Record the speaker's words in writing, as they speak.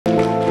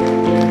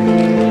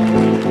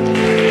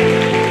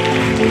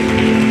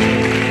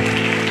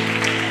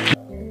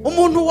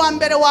wa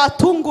mbere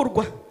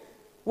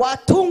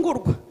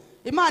watungurwa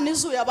Imana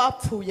izuye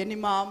abapfuye ni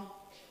mama.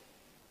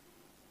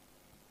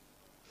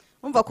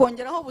 Umva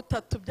kongeraho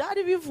butatu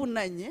byari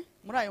bivunanye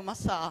muri ayo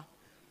masaha.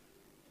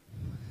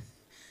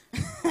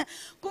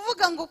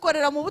 Kuvuga ngo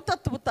ukorera mu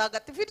butatu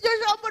butagatifu iryo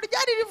jambo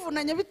ryari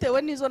rivunanye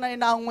bitewe n'izo nari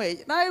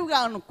nanyweye. Nari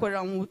bwana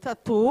ukorera mu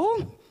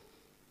butatu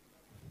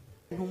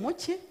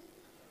ntumuki.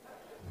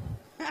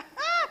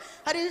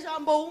 Hari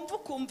ijambo wumva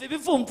ukumva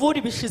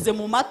ibivumvuri bishize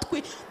mu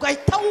matwi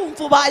ugahita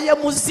wumva ubaye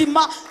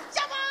muzima.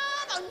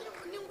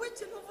 Ni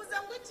ngwiki ntuvuze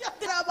ngo iki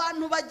atira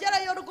abantu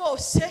bagerayo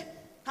rwose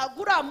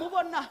ntabwo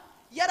uramubona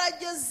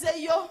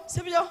yaragezeyo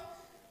sibyo.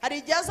 Hari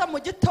igihe aza mu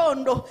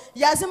gitondo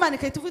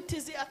yazimanika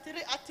ituvutizi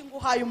ati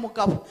nguhaye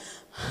umugabo.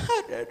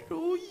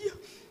 Haleluya.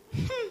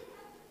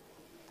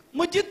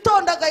 Mu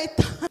gitondo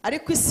agahita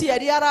ariko isi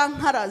yari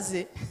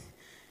yarankaraze.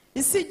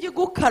 Isi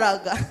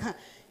igukaraga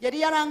yari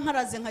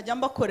yarankaraze nkajya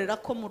mbakorera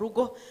ko mu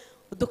rugo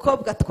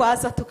udukobwa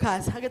twaza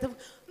tukaza hagati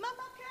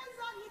mama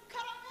keza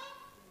nkikaraga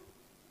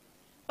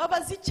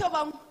babaza icyo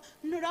banywa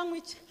nuranywa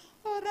iki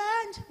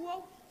orange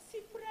wow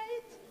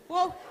Sprite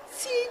wow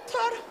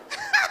Citor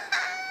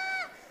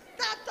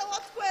tata wa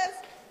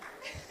twese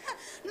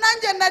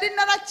nanjye nari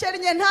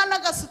narakernye nta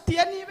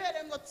nagasutiye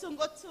nibere ngo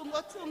tsungo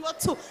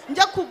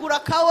njya kugura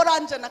ka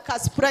orange na ka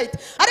Sprite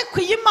ariko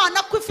iyi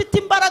Mana ko ifite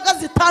imbaraga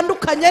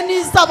zitandukanye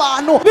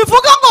n'iz'abantu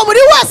bivuga ngo buri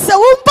wese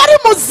wumva ari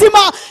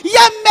muzima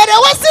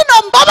yemerewe zino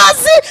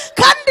mbabazi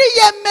kandi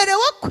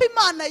yemerewe ko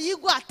Imana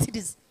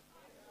yigwatiriza.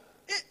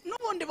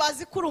 N'ubundi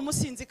bazi kuri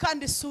umusinzi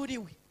kandi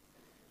suriwe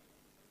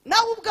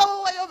nawe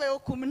ubwawe wayobewe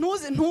ku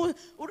minuzi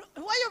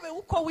wayobewe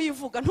uko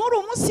wivuga nturi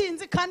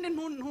umusinzi kandi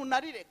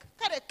ntunarireka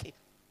kareke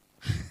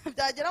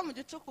byagera mu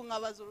gicuku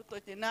nkabaza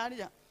urutoki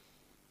narya.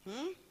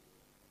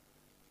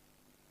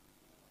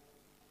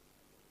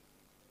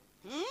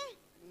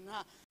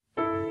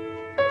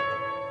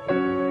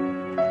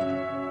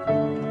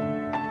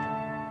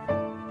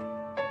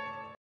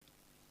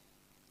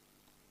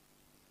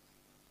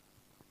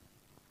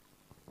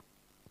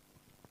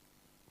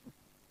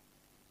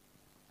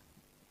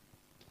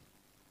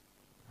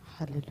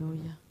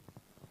 Haleluya.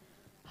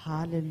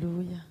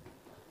 Haleluya.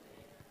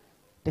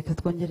 Reka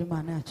twongere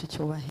Imana yacu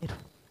cyubahiro.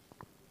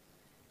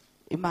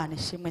 Imana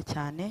ishimwe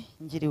cyane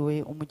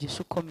ngiriwe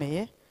umugisha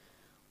ukomeye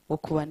wo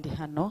kuba ndi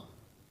hano.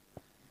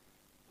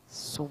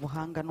 Si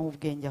ubuhanga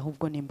n'ubwenge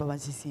ahubwo ni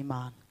imbabazi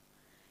z'Imana.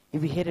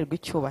 Ibihererwa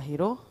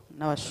icyubahiro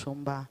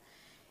n'abashumba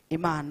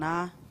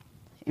Imana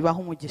ibaha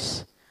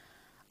umugisha.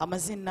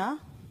 Amazina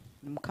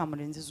ni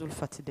Mukamurenzi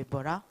Pst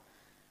Deborah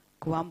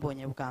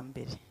kubambonye bwa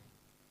mbere.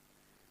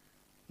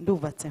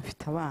 Ndubatse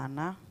mfite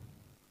abana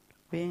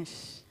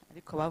benshi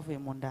ariko bavuye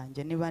mu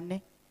ndange ni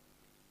 4.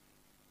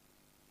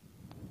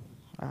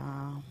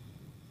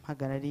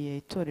 Hagarariye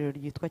itorero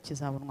ryitwa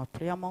Kizabonwa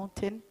Prayer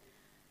Mountain.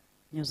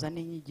 Nyuza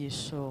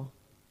n'inyigisho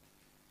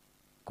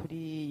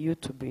kuri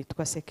YouTube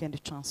yitwa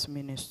Second Chance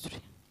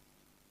Ministry.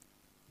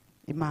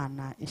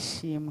 Imana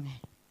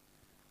ishimwe.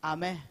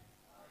 Amen.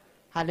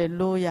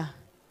 Haleluya.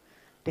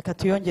 Reka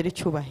tuyongere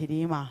icyubahiro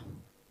Imana.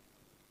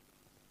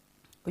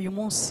 Uyu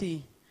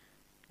munsi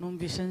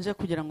numvishe nje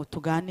kugira ngo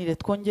tuganire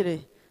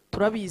twongere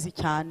turabizi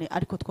cyane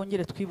ariko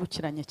twongere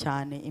twibukiranye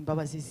cyane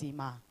imbabazi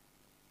z'Imana.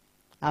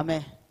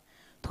 Amen.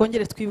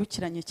 Twongere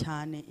twibukiranye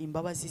cyane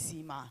imbabazi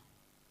z'Imana.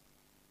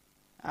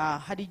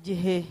 Hari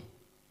igihe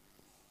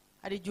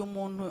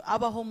umuntu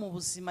abaho mu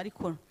buzima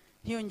ariko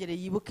ntiyongere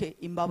yibuke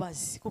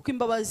imbabazi kuko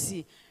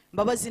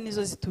imbabazi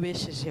nizo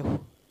zitubeshejeho.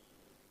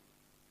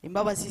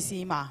 Imbabazi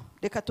z'Imana.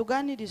 Reka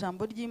tuganire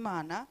ijambo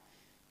ry'Imana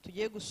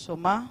tugiye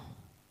gusoma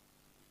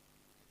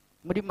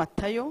muri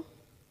Matayo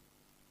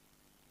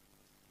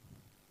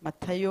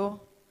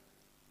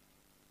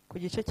ku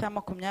gice cya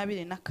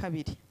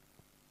 22.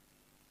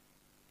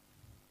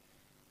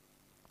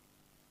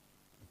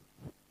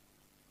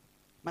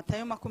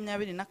 Matayo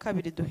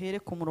 22 duhere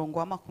ku murongo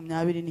wa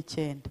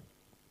 29.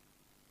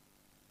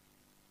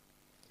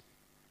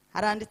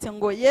 Haranditse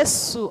ngo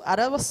Yesu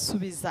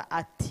arabasubiza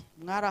ati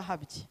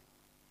mwarahabye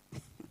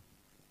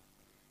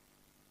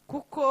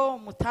kuko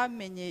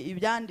mutamenye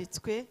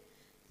ibyanditswe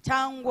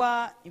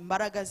cyangwa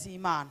imbaraga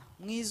z'Imana.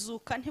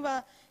 Mwizuka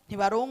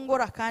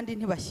ntibarongora kandi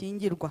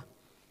ntibashyingirwa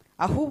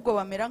ahubwo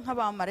bamera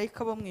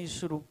nk'abamarayika bo mu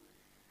ijuru.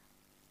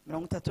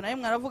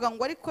 31 aravuga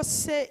ngo ariko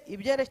se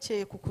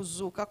ibyerekeye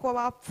kukuzuka ko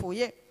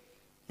bapfuye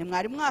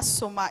ntimwari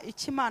mwasoma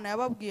icyo Imana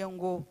yababwiye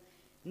ngo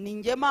ni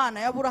nge Mana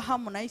ya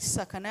Aburahamu na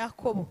Isaka na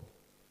Yakobo.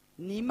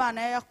 Ni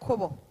Imana ya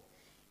Yakobo.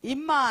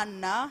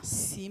 Imana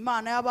si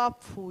Imana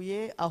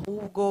y'abapfuye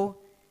ahubwo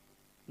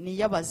ni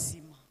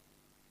y'abazima.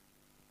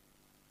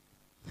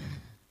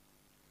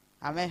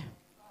 Amen.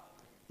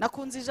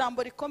 Nakunze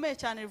ijambo rikomeye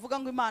cyane rivuga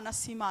ngo Imana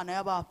si Imana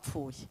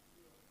y'abapfuye.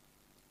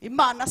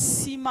 Imana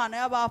si Imana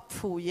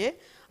y'abapfuye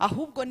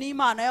ahubwo ni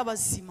Imana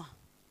y'abazima.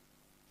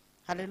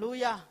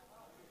 Haleluya.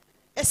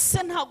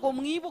 Ese ntago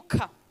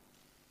mwibuka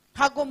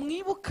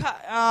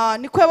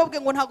niko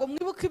yababwiye ngo ntago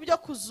mwibuka ibyo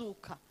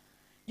kuzuka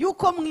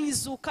yuko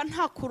mwizuka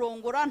nta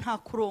kurongora nta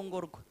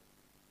kurongorwa.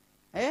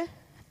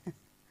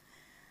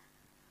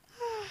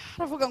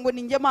 aravuga ngo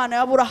ni njye Mana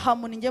ya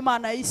Aburahamu, ni njye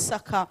Mana ya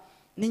Isaka,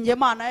 ni njye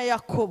Mana ya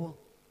Yakobo.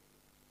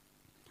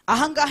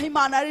 Ahangaha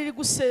Imana ari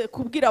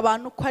kubwira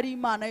abantu ko ari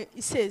Imana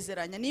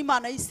isezeranya, ni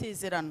Imana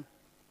y'isezerano.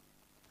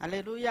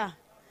 Haleluya.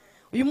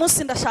 Uyu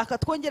munsi ndashaka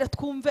twongere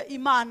twumve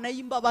Imana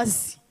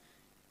y'imbabazi.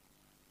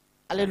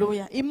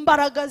 Haleluya.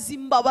 Imbaraga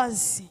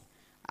z'imbabazi.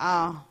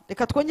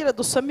 Reka twongere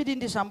dusome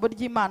irindi jambo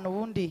ry'Imana,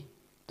 ubundi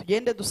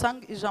tugende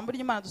dusanga ijambo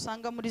ry'Imana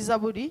dusanga muri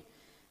Zaburi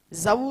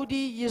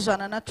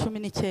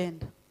y'119.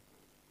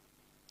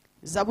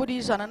 Zaburi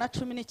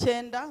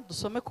y'119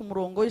 dusome ku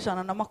murongo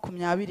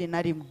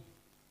w'121.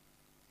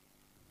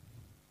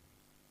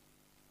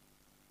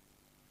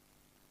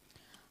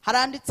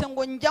 Haranditse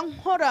ngo njya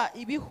nkora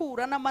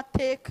ibihura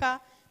n'amateka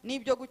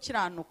n'ibyo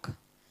gukiranuka,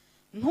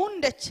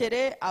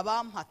 ntundekere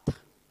abampata.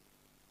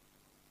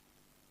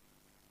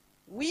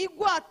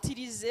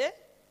 Wigwatirize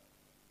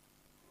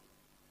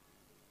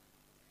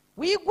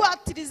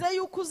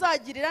yuko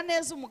uzagirira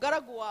neza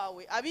umugaragu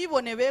wawe,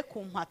 abibone be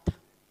kumpata.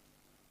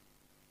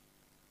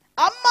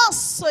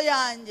 Amaso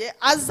yanjye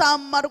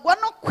azamarwa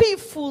no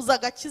kwifuza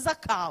agakiza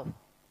kawe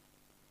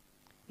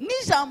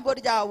n'ijambo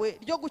ryawe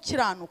ryo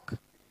gukiranuka.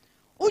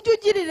 Ujye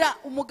ugirira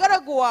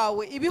umugaragu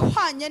wawe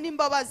ibihwanye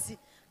n'imbabazi,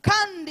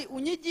 kandi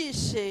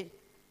unyigishe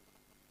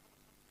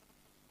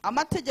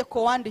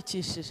amategeko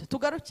wandikishije.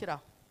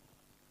 Tugarukiraho.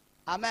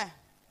 Amen.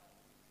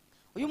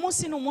 Uyu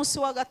munsi ni umunsi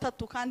wa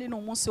gatatu kandi ni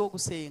umunsi wo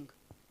gusenga.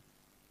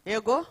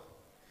 Yego?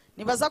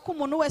 Nibaza ko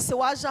umuntu wese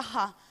waje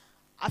aha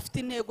afite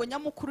intego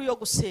nyamukuru yo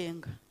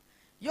gusenga.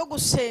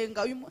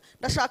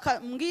 Ndashaka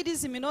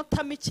mbwiriza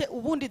iminota mike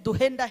ubundi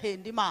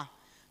duhendahenda Imana.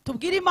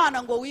 Tubwire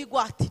Imana ngo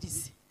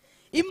wigwatirize.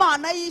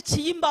 Imana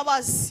y'iki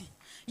y'imbabazi.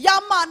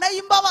 Ya Mana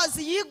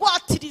y'imbabazi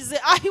yigwatirize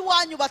aho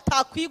iwanyu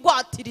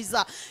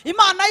batakwigwatiriza.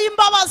 Imana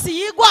y'imbabazi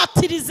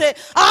yigwatirize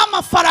aho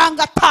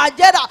amafaranga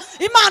atagera.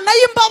 Imana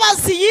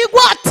y'imbabazi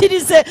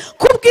yigwatirize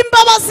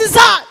kubw'imbabazi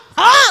za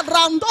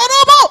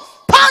randorobo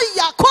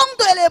paya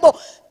kondorebo.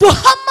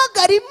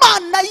 Duhamagara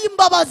Imana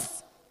y'imbabazi.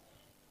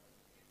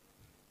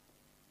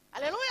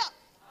 Haleluya.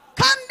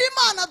 Kandi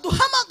Imana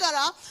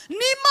duhamagara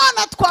ni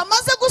Imana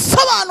twamaze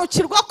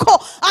gusobanukirwa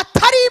ko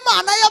atari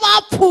Imana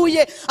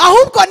y'abapfuye,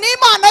 ahubwo ni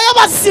Imana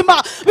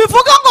y'abazima.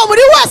 Bivuga ngo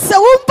buri wese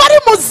wumva ari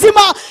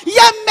muzima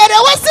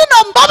yemerewe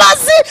zino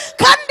mbabazi,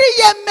 kandi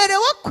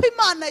yemerewe ko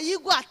Imana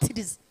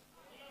yigwatiriza.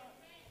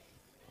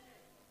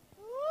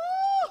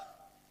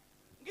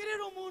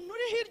 Ngirira umuntu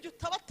uri hirya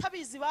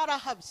utabatabizi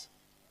barahabye.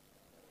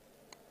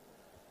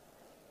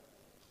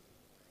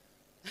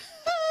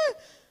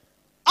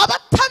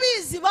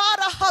 Abatabizi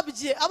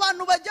barahabye.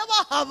 Abantu bajya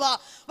bahaba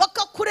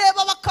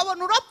bakakureba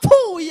bakabona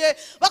urapfuye,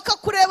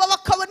 bakakureba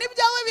bakabona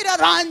ibyawe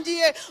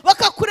birarangiye,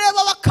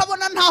 bakakureba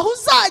bakabona ntaho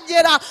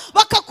uzagera,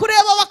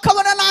 bakakureba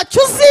bakabona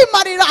ntacyo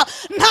uzimarira.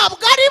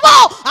 Ntabwo ari bo,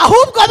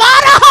 ahubwo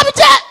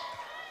barahabye.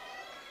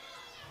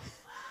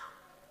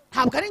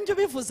 Ntabwo ari njye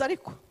ubivuze,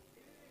 ariko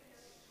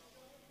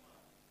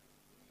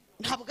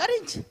ntabwo ari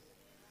njye.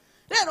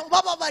 Rero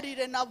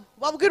bababarire nabo,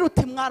 babwire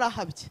uti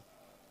mwarahabye.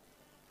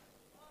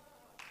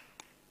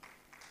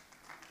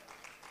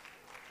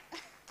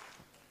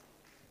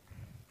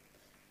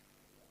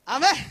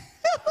 Amen.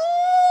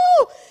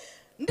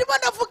 Ndimo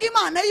ndavuga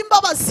Imana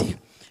y'imbabazi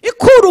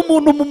ikura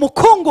umuntu mu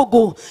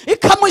mukungugu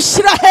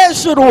ikamushyira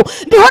hejuru.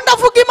 Ndiho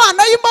ndavuga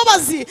Imana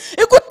y'imbabazi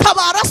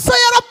igutabara so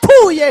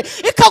yarapfuye,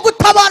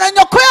 ikagutabara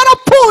nyoko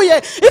yarapfuye,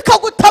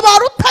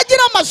 ikagutabara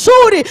utagira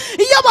amashuri.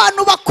 Iyo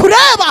abantu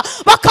bakureba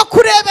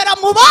bakakurebera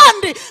mu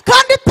bandi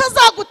kandi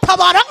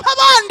itazagutabara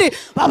nk'abandi,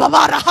 baba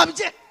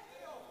barahabye.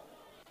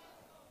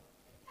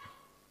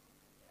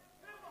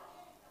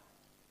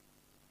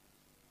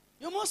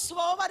 Uyu munsi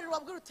bababarira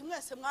babwira uti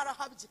mwese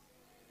mwarahabye.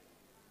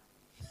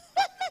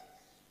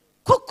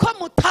 Kuko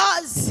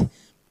mutazi.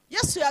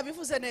 Yesu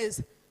yabivuze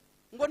neza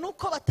ngo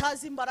nuko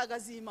batazi imbaraga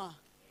z'Imana.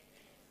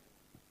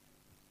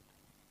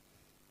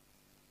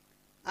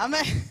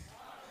 Amen.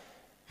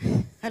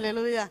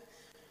 Haleluya.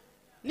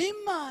 Ni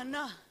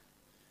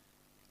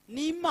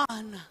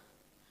Imana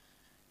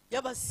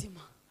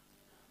y'abazima.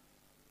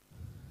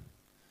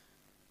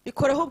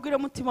 Ikoreho ubwire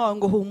mutima wawe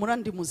ngo humura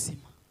ndi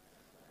muzima.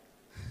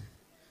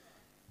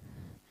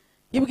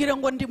 Ibwire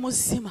ngo ndi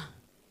muzima.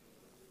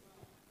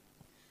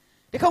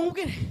 Reka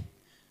nkubwire,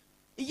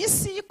 iyi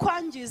si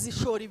yikwangiza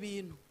ishora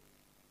ibintu.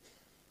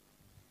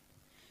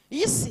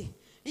 Iyi si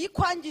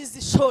yikwangiza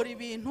ishora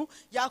ibintu,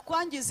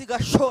 yakwangiza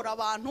igashora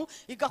abantu,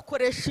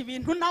 igakoresha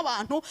ibintu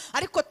n'abantu,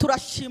 ariko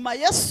turashima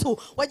Yesu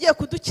wagiye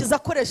kudukiza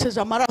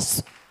akoresheje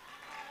amaraso.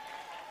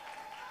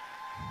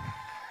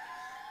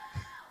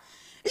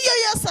 Iyo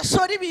Yesu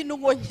ashora ibintu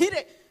ngo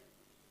nkire,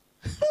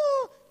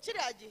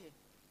 kiriya gihe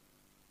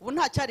ubu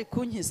nta cyari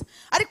kunkiza,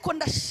 ariko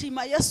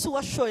ndashima Yesu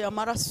washoye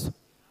amaraso.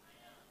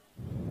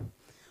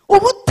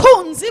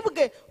 Ubutunzi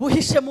bwe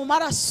buhishe mu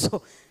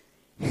maraso.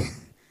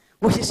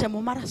 Buhishe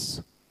mu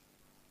maraso.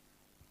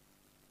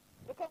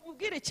 Reka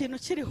nkubwire ikintu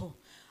kiriho.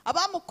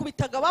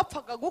 Abamukubitaga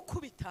bapfaga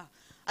gukubita,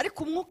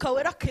 ariko umwuka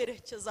wera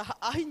akerekeza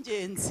aho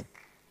ingenzi.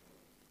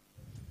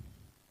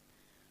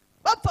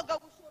 Bapfaga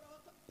gushora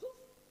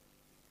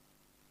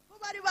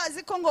bari bazi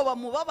bazi ko ngo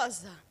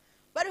bamubabaza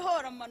bariho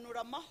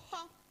baramanura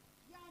amahwa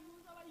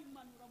yanuza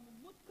bayimanura mu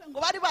mutwe ngo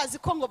bari bazi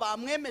ko ngo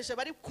bamwemeje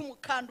bari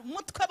kumukanda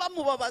umutwe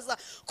bamubabaza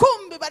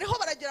kumbi bariho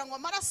baragira ngo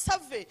amaraso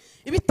ave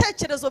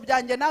ibitekerezo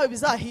byanjye nawe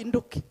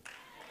bizahinduke.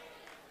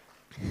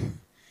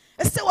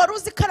 Ese wari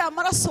uzi ko ari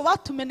amaraso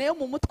batumeneye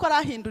mu mutwe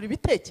arahindura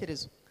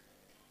ibitekerezo?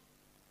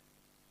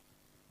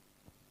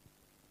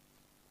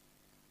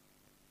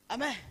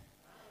 Amen.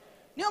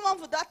 Niyo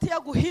mpamvu data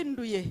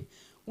yaguhinduye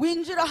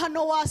winjira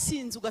hano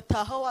wasinze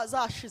ugataha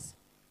wazashize.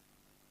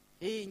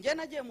 Nge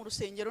nagiye mu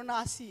rusengero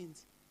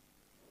nasinze.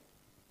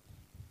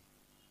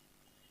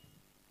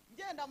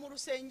 Ngenda mu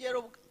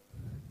rusengero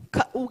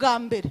ubwa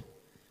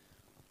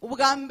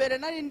mbere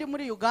nari ndi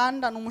muri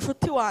Uganda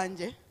n'umushuti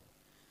wanjye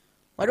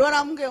wari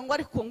warambwiye ngo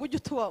ariko ngo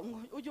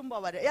ujye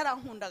umbabarira,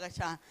 yarankundaga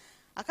cyane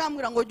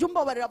akambwira ngo ujye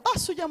umbabarira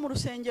basi ujye mu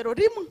rusengero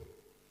rimwe.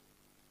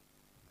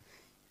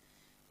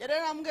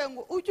 Yarambwiye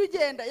ngo ujye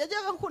ugenda,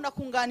 yajyaga akunda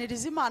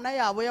kunganiriza Imana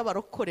yabo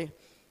y'abarokore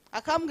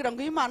akambwira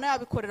ngo Imana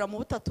yabikorera mu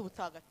butatu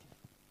butagatifu.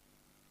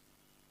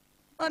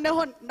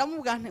 Noneho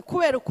ndamubwira nti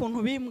kubera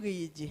ukuntu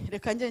bimbwiye igihe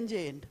reka nge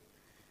ngenda,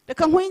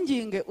 reka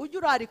nkwinginge ujye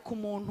urarika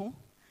umuntu,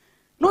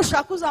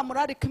 nushaka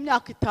uzamurarika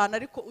imyaka 5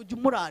 ariko ujye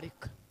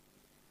umurarika,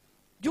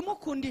 jya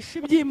umukundisha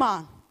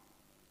iby'Imana.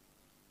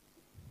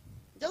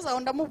 Ngeze aho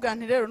ndamubwira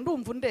nti rero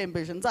ndumva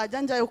undembeje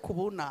nzajya njyayo ku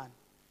bunani.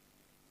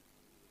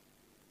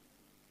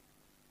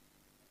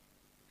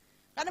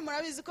 Kandi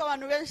murabizi ko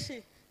abantu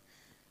benshi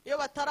iyo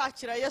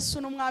batarakira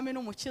Yesu n'umwami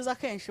n'umukiza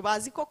kenshi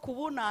bazi ko ku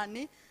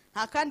bunani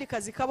nta kandi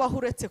kazi kabaho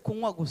uretse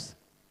kunywa gusa.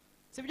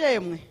 Sibyo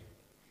yemwe?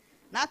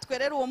 Natwe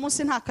rero uwo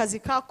munsi nta kazi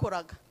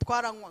kakoraga,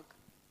 twaranywaga.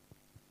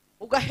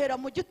 Ugahera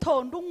mu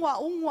gitondo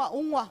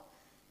unywa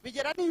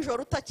bigera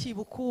n'injoro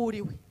utakibuka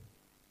uriwe.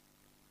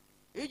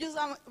 Iyo ugeze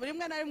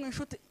rimwe na rimwe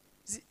inshuti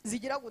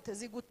zigira gute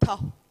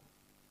zigutaho.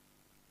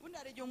 Ubundi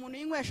hari igihe umuntu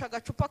yinywesha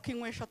agacupa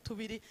kinywesha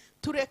 2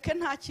 tureke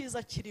nta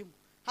cyiza kirimo.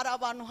 Hari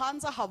abantu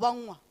hanze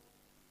habanywa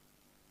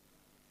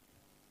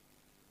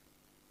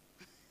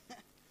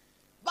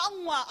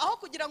banywa aho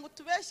kugira ngo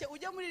tubeshye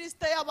ujye muri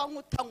liste y'abanywa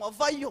utanywa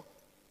vayo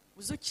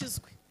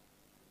uzukizwe.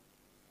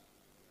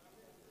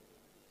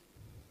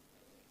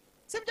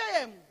 Sibyo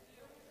yemwe?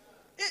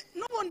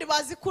 N'ubundi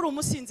bazi kuri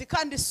umusinzi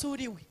kandi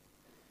suriwe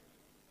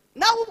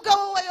nawe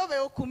ubwawe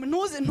wayobewe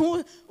kuminuzi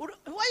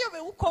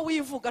wayobewe uko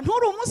wivuga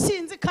nturi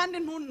umusinzi kandi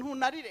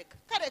ntunarireka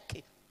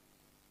kareke.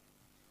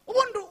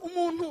 Ubundi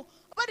umuntu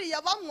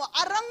bariya banywa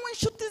aranywa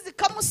inshuti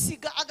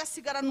zikamusiga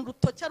agasigarana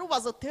urutoki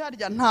arubaza ati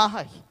harya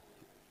ntahaye.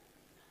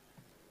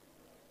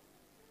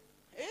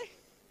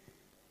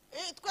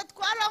 Twe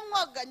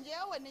twaranywaga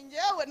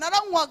njyewe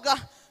naranywaga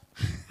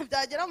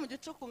byagera mu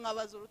gicuku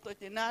nkabaza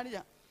urutoki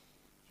narya.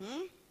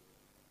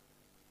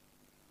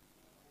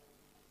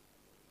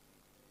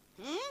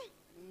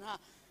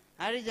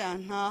 Harya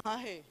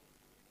ntahahe.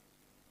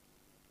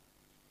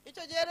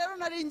 Icyo gihe rero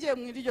nari ngiye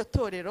mu iryo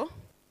torero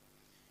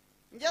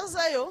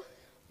ngezeyo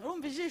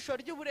urumva ijisho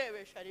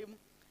ry'uburebesha rimwe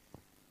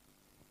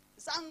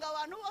sanga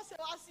abantu bose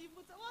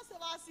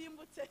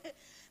basimbutse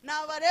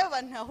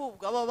nabareba nti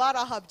ahubwo aba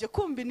barahabye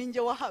kumbi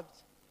ninjye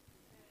wahabye.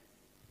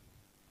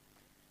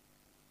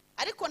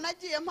 Ariko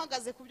nagiye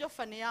mpagaze kubyo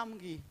Fani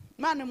yambwiye,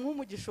 Imana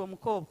mwumugisha uwo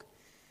mukobwa.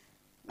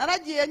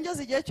 Naragiye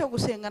ngeze igihe cyo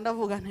gusenga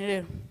ndavuga nti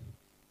rero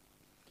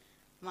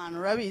Mana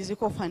urabizi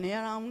ko Fani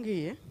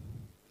yarambwiye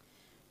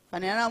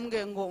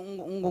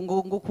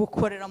ngo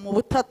gukorera mu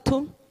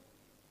butatu.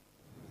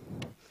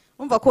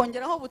 Umva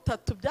kongeraho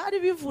butatu byari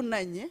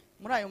bivunanye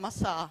muri ayo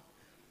masaha.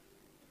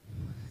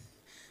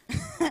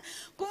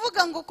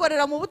 Kuvuga ngo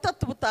ukorera mu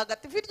butatu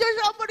butagatifu iryo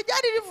jambo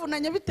ryari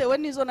rivunanye bitewe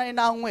n'izo nari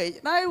nanyweye.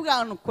 Nari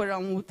bwana ukorera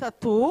mu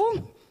butatu.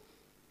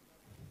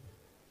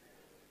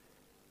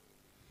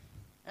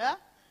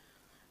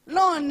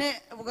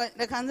 None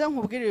reka nze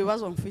nkubwire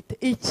ibibazo mfite.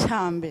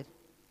 Icyambere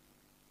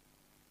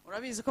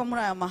urabizi ko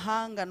muri aya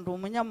mahanga ndi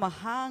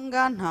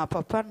umunyamahanga, nta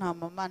papa nta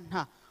mama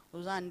nta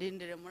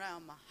uzandindire muri aya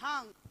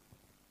mahanga.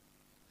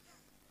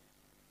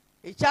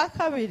 Icya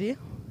kabiri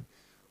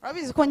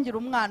urabizi ko ngira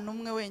umwana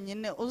umwe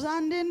wenyine,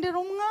 uzandindira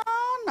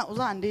umwana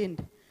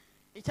uzandinde.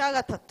 Icya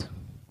gatatu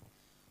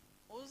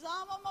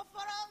uzama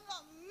amafaranga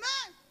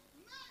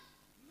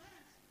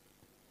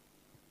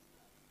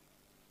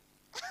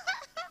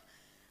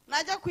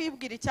najya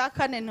kwibwira icya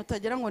kane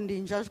ntutagira ngo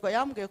ndinjajwa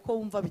yambwiye ko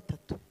wumva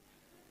bitatu.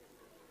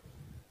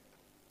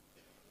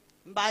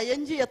 Mbaye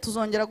ngiye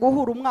tuzongera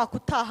guhura umwaka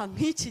utaha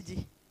nk'iki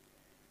gihe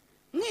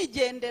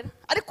mwigendera,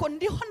 ariko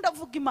ndiho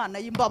ndavuga Imana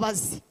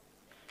y'imbabazi.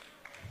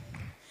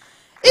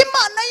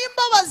 Imana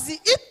y'imbabazi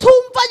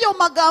itumva ayo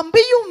magambo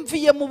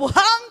iyumviye mu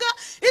buhanga,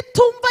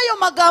 itumva ayo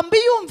magambo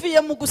iyumviye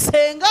mu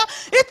gusenga,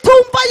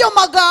 itumva ayo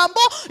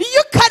magambo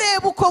iyo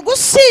ukareba uko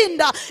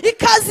gusinda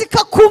ikazi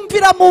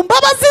ikakumvira mu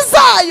mbabazi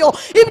zayo.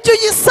 Ibyo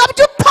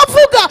uyisabye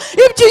utavuga,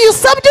 ibyo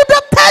uyisabye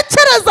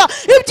udatekereza,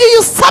 ibyo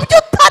uyisabye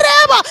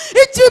utareba,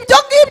 ibyo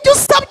ngibyo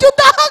usabye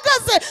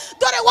udahagaze.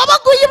 Dore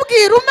wabaga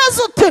uyibwira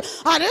umeze ute,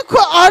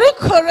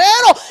 ariko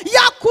rero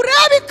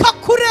yakureba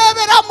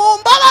ikakurebera mu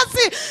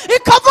mbabazi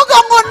ikavuga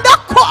ngo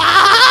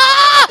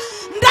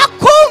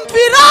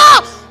ndakumvira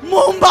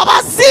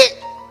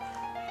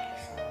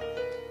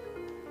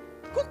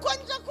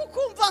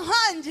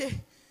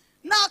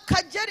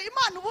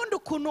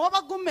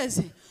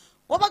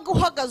wabaga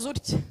uhagaze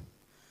utya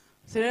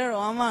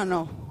rero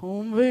amana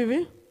umva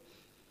ibi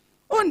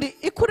undi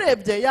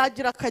ikurebye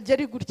yagira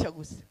akageri gutya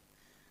gusa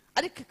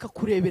ariko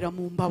ikakurebera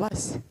mu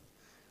mbabazi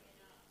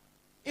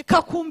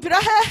ikakumvira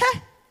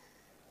hehe.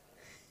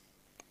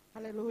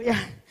 Haleluya.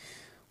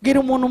 Bwira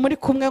umuntu muri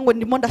kumwe ngo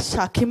ndimo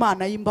ndashaka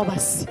Imana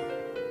y'imbabazi.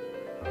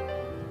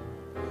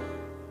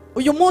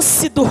 Uyu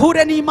munsi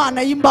duhure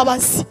n'Imana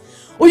y'imbabazi.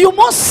 Uyu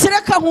munsi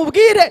reka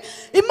nkubwire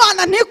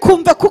Imana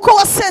ntikumve kuko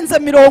wasenze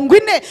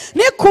 40,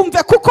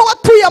 ntikumve kuko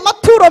watuye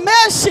amaturo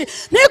menshi,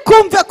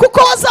 ntikumve kuko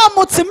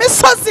wazamutse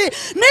imisozi,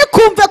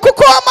 ntikumve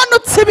kuko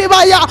wamanutse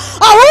ibibaya,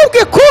 ahubwo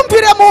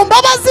ikumvire mu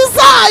mbabazi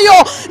zayo.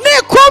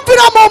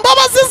 Nikumvira mu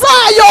mbabazi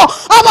zayo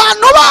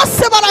abantu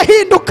bose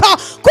barahinduka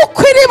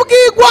kuko iri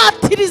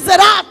bwigwatirize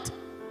LAT.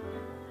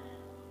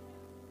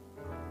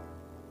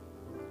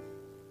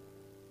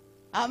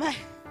 Amen.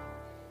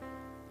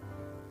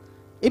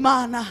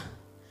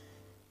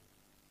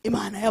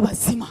 Imana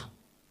y'abazima.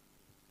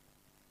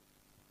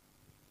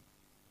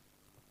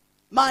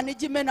 Imana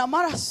ijya imena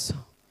amaraso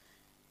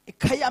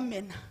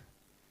ikayamena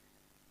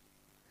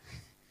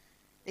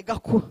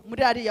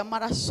muri ariya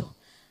maraso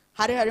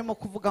harimo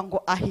kuvuga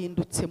ngo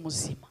ahindutse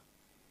muzima.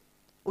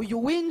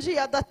 Uyu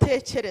winjiye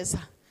adatekereza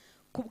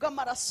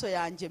kubw'amaraso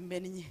yanjye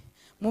mennye,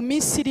 mu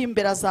minsi iri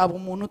imbere azaba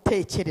umuntu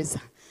utekereza,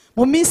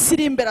 mu minsi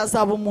iri imbere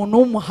azaba umuntu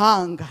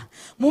w'umuhanga,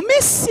 mu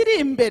minsi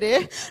iri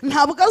imbere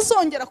ntabwo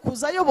azongera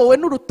kuza ayobowe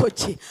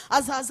n'urutoki,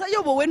 azaza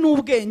ayobowe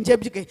n'ubwenge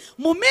bwe.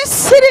 Mu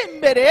minsi iri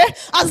imbere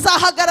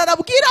azahagarara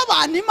abwira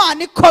abantu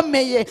Imana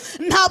ikomeye,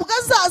 ntabwo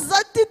azaza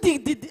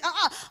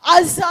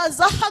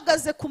azaza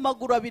ahagaze ku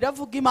maguru abiri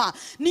avuga Imana.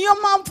 Niyo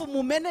mpamvu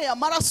mumeneye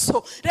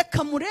amaraso,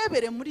 reka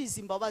murebere muri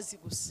izi mbabazi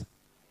gusa.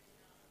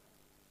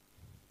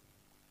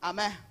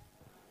 Amen.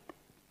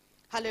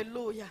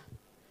 Haleluya.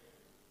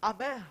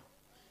 Amen.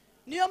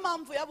 Niyo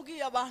mpamvu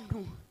yabwiye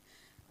abantu,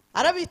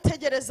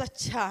 arabitegereza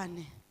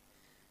cyane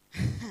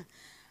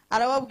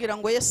arababwira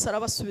ngo Yesu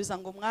arabasubiza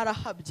ngo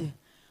mwarahabye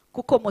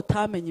kuko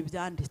mutamenye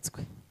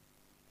ibyanditswe.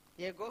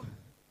 Yego,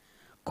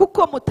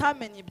 kuko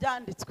mutamenye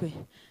ibyanditswe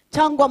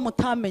cyangwa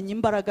mutamenye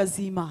imbaraga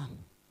z'Imana.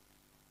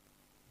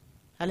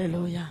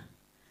 Haleluya.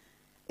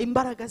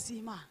 Imbaraga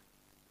z'Imana,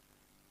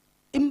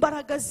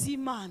 imbaraga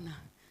z'Imana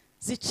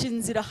zica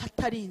inzira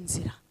hatari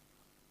inzira.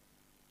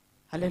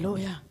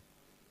 Haleluya.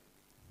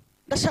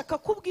 Ndashaka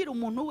kubwira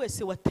umuntu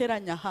wese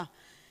wateranya aha,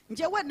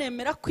 njyewe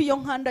nemera ko iyo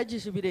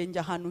nkandagije ibirenge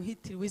ahantu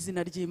hitiriwe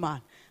izina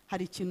ry'Imana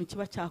hari ikintu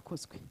kiba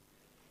cyakozwe.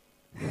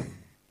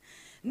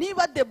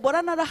 Niba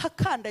Deborah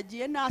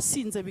narahakandagiye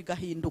nasinze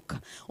bigahinduka,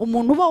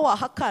 umuntu uba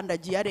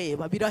wahakandagiye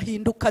areba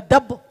birahinduka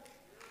double.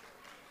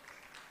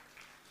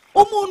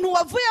 Umuntu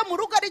wavuye mu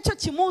rugo aricyo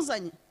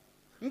kimuzanye,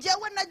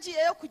 njyewe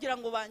nagiyeyo kugira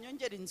ngo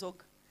banyongere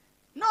inzoga,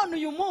 none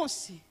uyu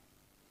munsi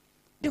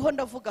ndiho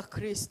ndavuga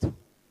Kristo,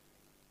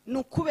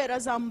 nukubera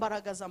za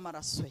mbaraga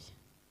z'amaraso ye.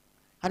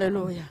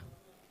 Haleluya.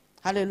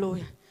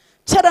 Haleluya.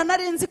 Kera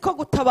narinzi ko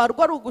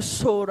gutabarwa ari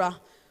ugushora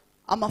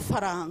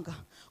amafaranga,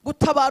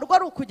 gutabarwa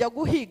ari ukujya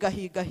guhiga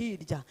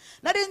hirya.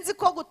 Narinzi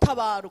ko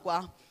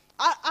gutabarwa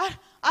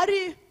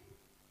ari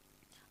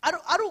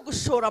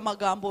ugushora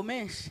amagambo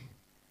menshi.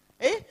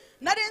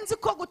 Narinzi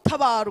ko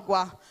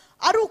gutabarwa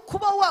ari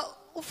ukuba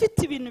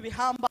ufite ibintu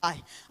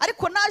bihambaye,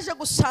 ariko naje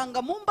gusanga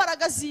mu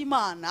mbaraga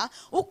z'Imana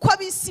uko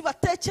abisi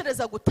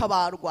batekereza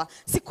gutabarwa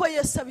siko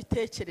Yesu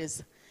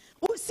abitekereza,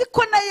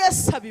 siko na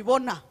Yesu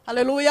abibona.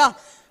 Haleluya.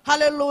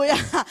 Haleluya.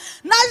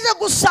 Naje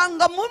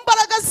gusanga mu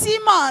mbaraga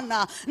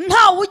z'Imana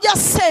nta ujya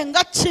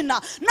asenga kina,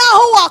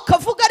 naho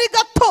wakavuga ari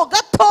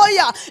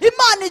gatoya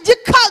Imana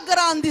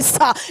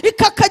igikagarandisa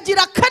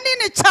ikakagira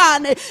kanini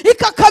cyane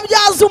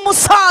ikakabyaza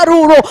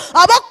umusaruro,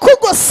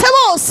 abakugose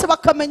bose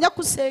bakamenya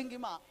kusenga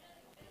Imana.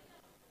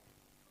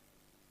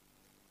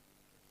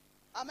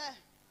 Amen.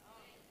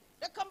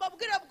 Reka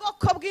mbabwire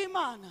bwoko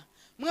bw'Imana,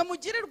 mwe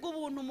mugirirwa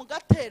ubuntu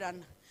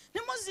mugaterana,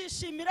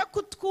 ntimuzishimire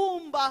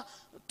kutwumva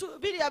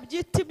biriya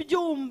byita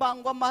ibyumba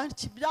ngo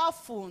amaki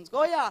byafunzwe.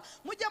 Oya,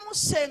 mujye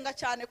musenga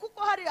cyane kuko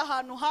hari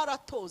ahantu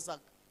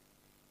haratozaga.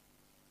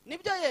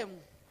 Nibyo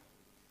yemwe?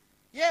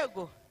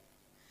 Yego.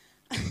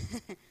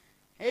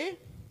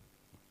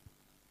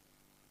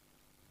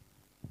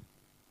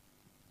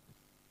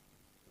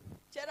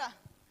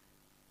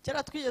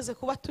 Kera twigeze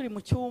kuba turi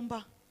mu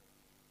cyumba,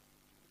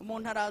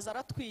 umuntu araza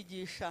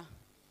aratwigisha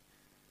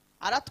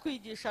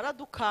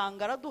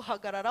aradukanga,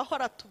 araduhagararaho,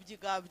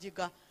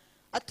 aratubyigabyiga,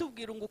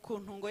 atubwira ngo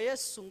ukuntu ngo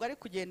Yesu ngo ari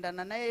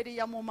kugendana na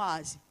Eliya mu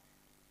mazi.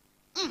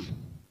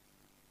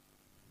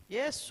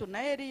 Yesu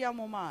na Eliya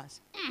mu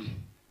mazi.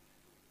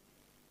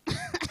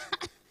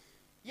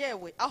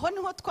 Yewe, aho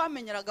niho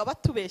twamenyeraga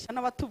batubeshya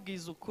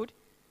n'abatubwiza ukuri.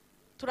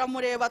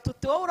 Turamureba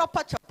tuti wowe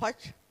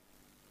urapacapaca,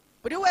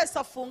 buri wese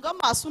afunga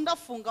amaso, undi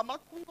afunga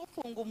amatwi, undi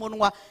afunga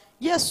umunwa.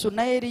 Yesu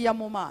na Eliya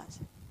mu mazi.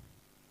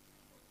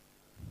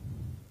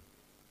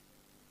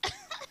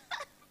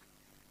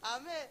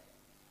 Amen.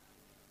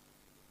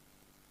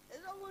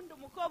 Ejo bundi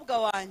umukobwa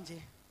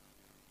wanjye,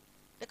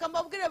 reka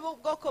mbabwire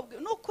ubwoko bwe,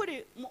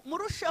 nukuri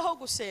murusheho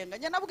gusenga.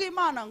 Njye nabwiye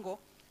Imana ngo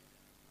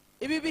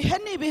ibi bihe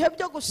ni ibihe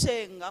byo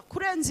gusenga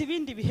kurenza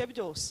ibindi bihe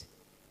byose.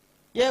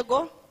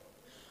 Yego,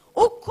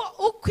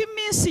 uko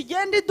iminsi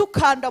igenda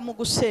idukanda mu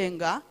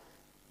gusenga,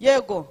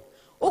 yego,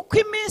 uko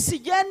iminsi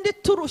igenda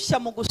iturushya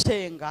mu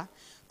gusenga,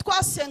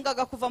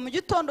 twasengaga kuva mu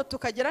gitondo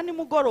tukagera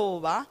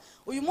nimugoroba,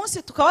 uyu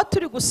munsi tukaba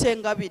turi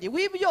gusenga abiri,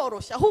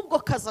 wibyoroshya ahubwo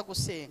kaza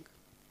gusenga.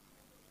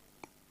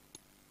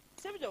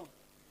 Sibyo?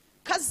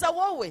 Kaza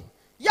wowe,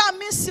 ya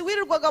minsi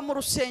wirirwaga mu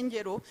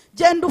rusengero,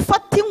 genda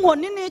ufata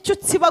inkoni n'icyo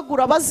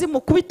utsibagura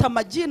abazimu kubita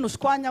amagini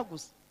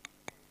ushwanyaguza.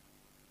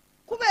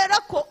 Kubera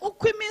ko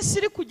uko iminsi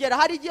iri kugera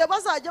hari igihe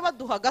bazajya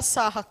baduha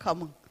agasaha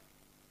kamwe,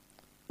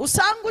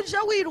 usanga uje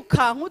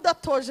wirukanka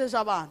udatojeje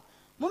abantu.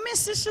 Mu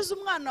minsi ishize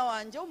umwana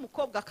wanjye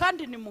w'umukobwa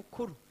kandi ni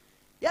mukuru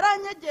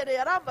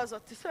yaranyegereye arambaza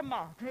ati se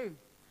ma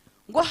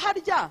ngo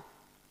harya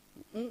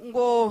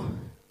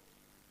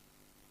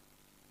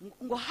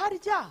ngo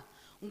harya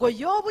ngo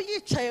Yobu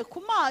yicaye ku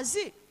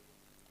mazi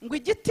ngo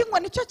igiti ngo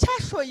nicyo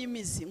cyashoye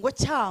imizi ngo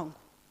cyangwa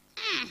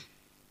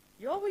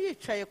Yobu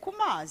yicaye ku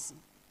mazi,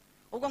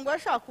 ubwo ngo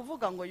yashaka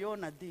kuvuga ngo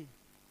Yona di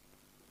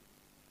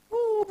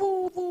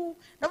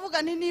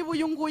ndavuga nti niba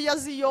uyu nguyu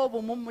azi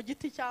Yobu mu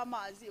giti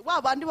cy'amazi,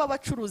 wabandi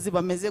b'abacuruzi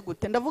bameze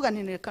gute? Ndavuga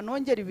nti reka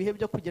nongera ibihe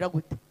byo kugira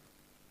gute,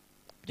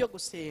 byo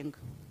gusenga.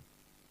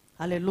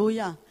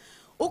 Haleluya.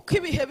 Uko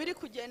ibihe biri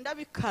kugenda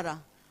bikara,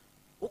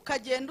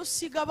 ukagenda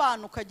usiga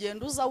abantu,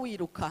 ukagenda uza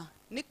wiruka,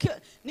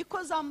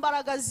 niko za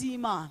mbaraga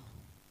z'Imana.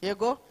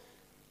 Yego,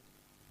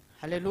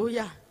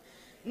 haleluya,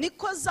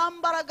 niko za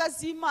mbaraga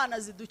z'Imana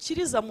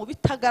zidukiriza mu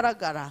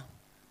bitagaragara.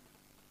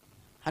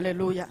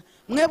 Haleluya.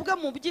 Mwebwe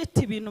mu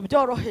byita ibintu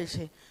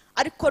byoroheje,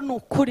 ariko ni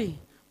ukuri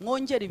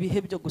mwongera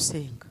ibihe byo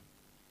gusenga.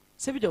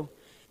 Sibyo?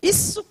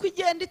 Isuku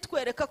igenda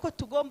itwereka ko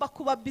tugomba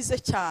kuba bize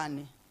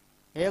cyane.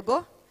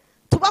 Yego,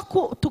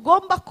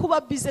 tugomba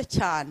kuba bize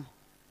cyane,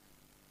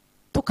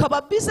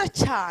 tukaba bize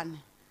cyane,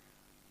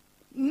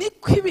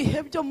 niko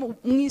ibihe byo mu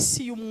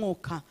isi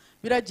y'umwuka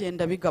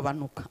biragenda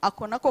bigabanuka.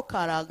 Ako nako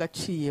kari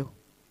agaciyeho.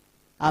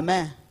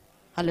 Amen.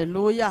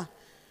 Haleluya.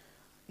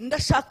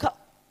 Ndashaka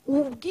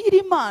ubwira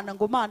Imana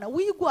ngo Mana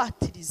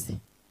wigwatirize,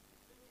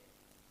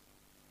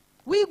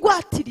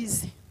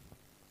 wigwatirize.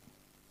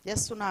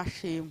 Yesu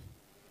nashimwe.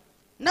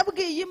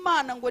 Nabwiye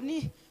Imana ngo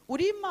ni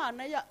uri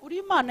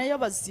Imana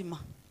y'abazima,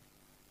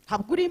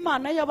 ntabwo uri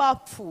Imana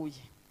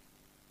y'abapfuye.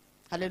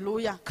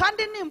 Haleluya.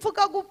 Kandi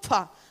nimvuga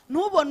gupfa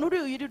ntubone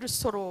uri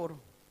rusororo,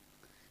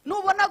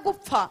 nubona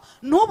gupfa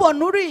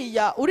ntubone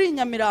uri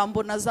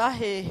Nyamirambo na za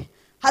hehe.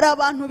 Hari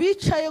abantu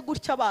bicaye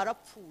gutya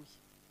barapfuye,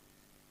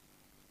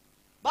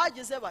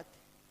 bagize bate?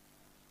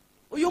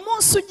 Uyu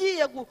munsi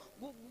ugiye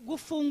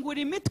gufungura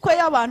imitwe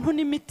y'abantu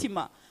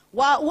n'imitima,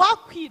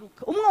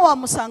 wakwiruka, umwe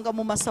wamusanga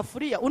mu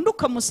masafuriya, undi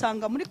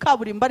ukamusanga muri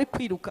kaburimbo ari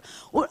kwiruka,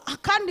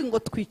 kandi ngo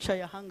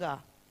twicaye ahangaha.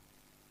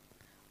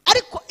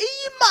 Ariko iyo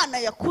Imana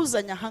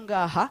yakuzanye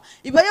ahangaha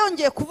iba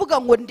yongeye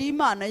kuvuga ngo ndi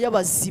Imana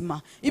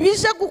y'abazima,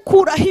 ibije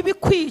gukuraho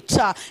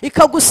ibikwica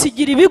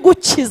ikagusigira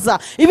ibigukiza,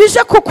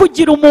 ibije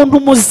kukugira umuntu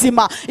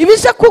muzima,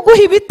 ibije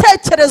kuguha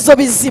ibitekerezo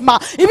bizima,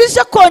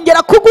 ibije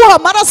kongera kuguha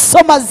amaraso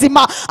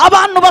mazima.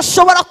 Abantu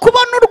bashobora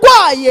kubona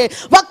urwaye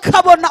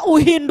bakabona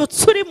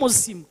uhindutse uri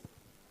muzima.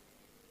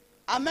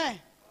 Amen.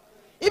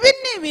 Ibi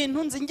ni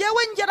ibintu nzi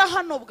ngewe ngera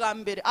hano bwa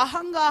mbere,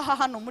 ahangaha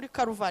hano muri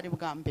Karuvari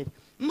bwa mbere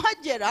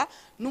mpagera,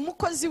 ni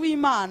umukozi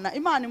w'Imana,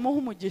 Imana imuha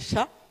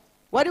umugisha,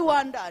 wari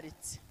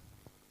wandaritse.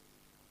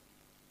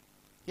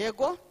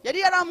 Yego, yari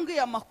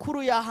yarambwiye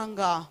amakuru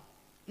y'ahangaha.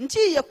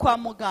 Ngiye kwa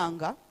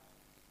muganga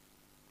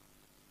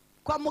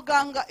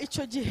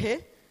icyo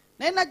gihe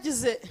nari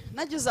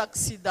nagize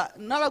accident,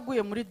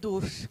 naraguye muri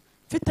douche,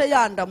 mfite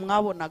yanda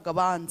mwabonaga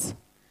banze.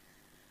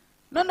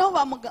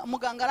 Noneho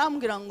muganga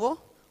arambwira ngo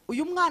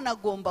uyu mwana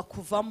agomba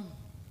kuvamo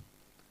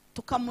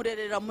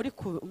tukamurerera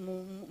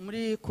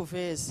muri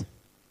kuveze.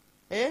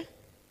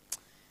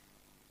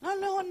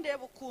 Noneho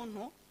ndeba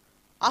ukuntu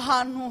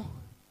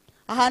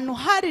ahantu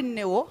hari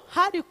neo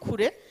hari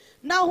kure,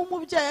 naho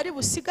umubyeyi ari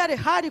busigare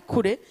hari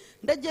kure.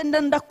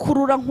 Ndagenda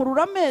ndakurura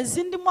nkurura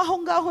amezi ndimo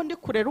aho ngaho ndi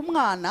kurera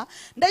umwana,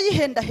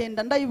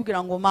 ndayihenda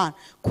ndayibwira ngo Mana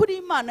kuri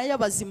Imana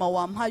y'abazima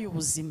wampaye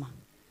ubuzima.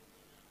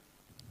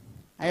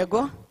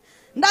 Yego,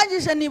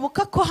 ndangije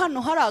nibuka ko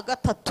hano hari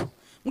agatatu,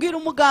 mbwira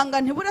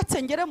umuganga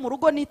ntiburetse ngere mu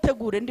rugo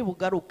nitegure ndi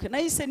bugaruke.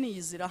 Nahise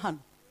niyizira hano,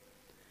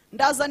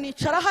 ndaza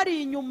nicara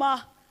hari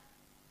inyuma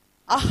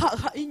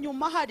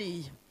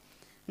hariya,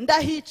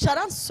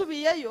 ndahicara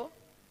nsubiyeyo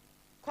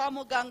kwa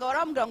muganga.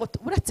 Barambwira ngo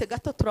buretse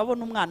gato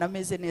turabona umwana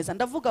ameze neza.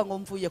 Ndavuga ngo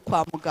mvuye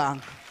kwa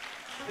muganga.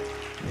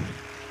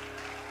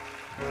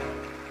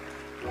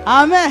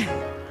 Amen.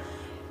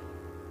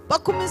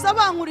 Bakumiza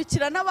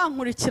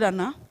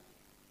bankurikirana.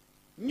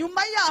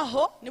 Nyuma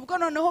yaho nibwo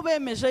noneho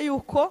bemeje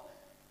yuko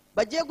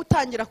bagiye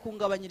gutangira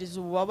kungabanyiriza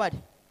ububabare.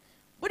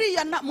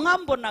 Buriya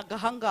mwambonaga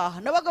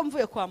ahangaha nabaga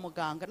mvuye kwa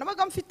muganga,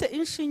 nabaga mfite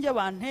inshinge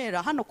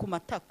bantera hano ku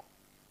matako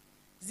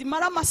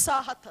zimara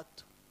amasaha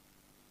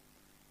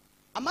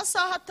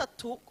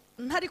 3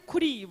 ntari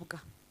kuribwa.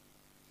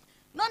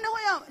 Noneho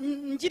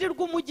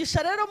ngirirwa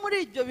umugisha rero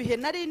muri ibyo bihe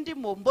nari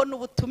ndimo, mbona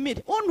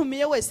ubutumire,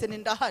 untumiye wese ni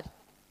ndahari.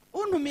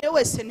 untumiye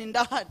wese ni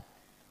ndahari,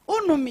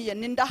 untumiye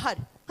ni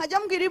ndahari. Nkajya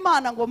mbwira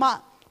Imana ngo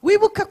ma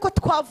wibuke ko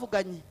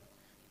twavuganye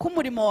ko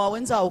umurimo wawe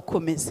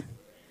nzawukomeza.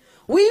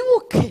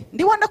 Wibuke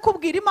ndiho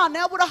ndakubwira Imana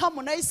ya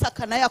Aburahamu na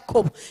Isaka na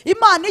Yakobo,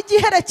 Imana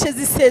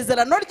igiherekeza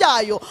isezerano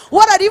ryayo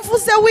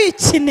wararivuze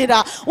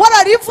wikinira,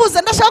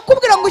 wararivuze. Ndashaka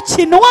kubwira ngo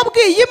ikintu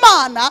wabwiye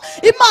Imana,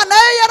 Imana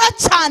yo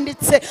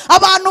yaracyanditse,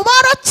 abantu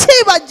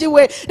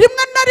baracibagiwe.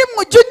 Rimwe na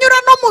rimwe ujya unyura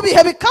no mu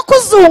bihe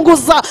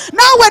bikakuzunguza,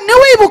 nawe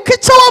ntiwibuke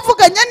icyo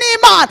wavuganye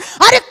n'Imana,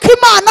 ariko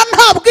Imana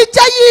ntabwo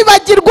ijya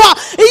yibagirwa.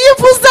 Iyo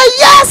ivuze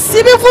yes,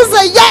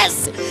 ibivuze yes,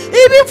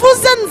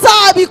 ibivuze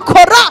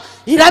nzabikora,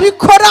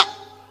 irabikora.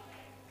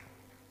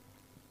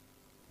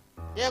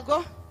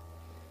 Yego,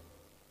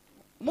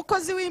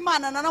 umukozi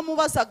w'Imana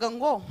naramubazaga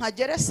ngo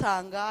nkagere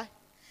sangahe,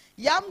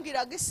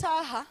 yambwiraga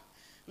isaha,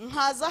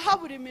 nkaza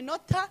habura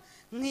iminota,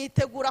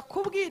 nkitegura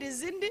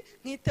kubwiriza indi,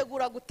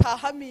 nkitegura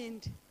gutahamo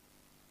indi.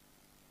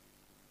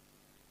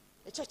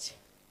 Icyo ki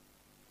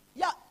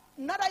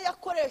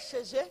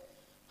narayakoresheje.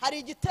 Hari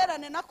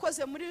igiterane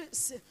nakoze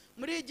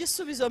muri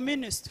Gisubizo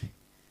Ministry,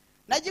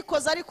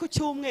 nagikoze ari ku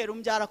cyumweru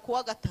mbyara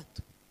kuwa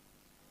gatatu.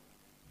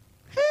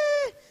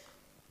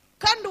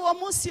 Kandi uwo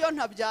munsi yo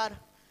ntabyara,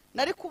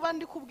 nari kuba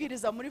ndi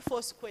kubwiriza muri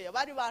Foursquare,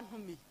 bari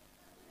bantumiye.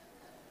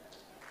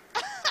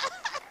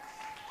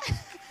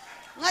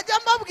 Nkajya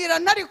mbabwira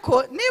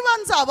nariko niba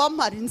nzaba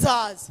mpari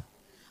nzaza,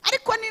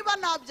 ariko niba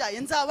nabyaye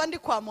nzaba ndi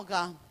kwa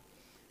muganga.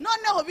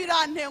 Noneho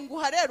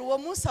birantenguha rero uwo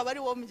munsi aba ari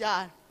wo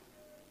mbyara.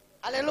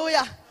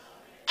 Haleluya.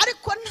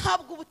 Ariko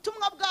ntabwo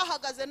ubutumwa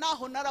bwahagaze,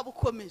 naho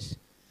narabukomeje.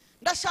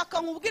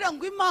 Ndashaka nkubwira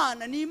ngo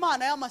Imana ni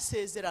Imana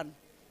y'amasezerano.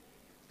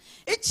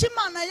 Iki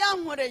Imana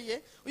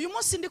yankoreye uyu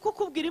munsi ndi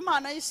kukubwira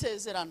Imana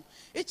y'isezerano.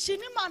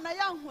 Ikintu Imana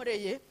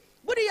yankoreye,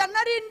 buriya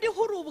narindi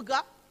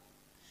hurubwa,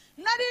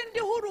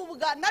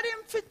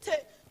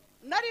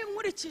 nari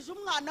nkurikije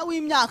umwana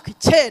w'imyaka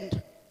 9.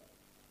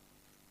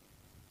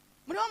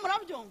 Muriho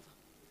murabyumva?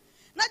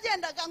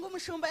 Nagendaga ngo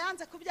umushumba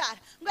yanze kubyara,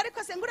 ngo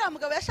ariko se nguriya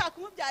mugabo yashaka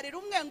kumubyarira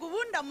umwe, ngo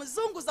ubundi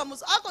amuzunguza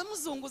ako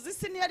muzunguza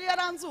isi niyari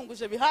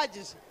yaranzunguje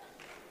bihagije.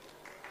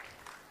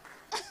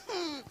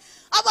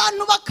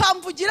 Abantu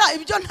bakamvugira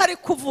ibyo ntari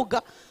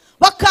kuvuga,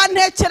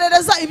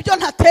 bakantekerereza ibyo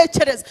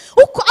ntatekereza.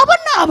 Uko abo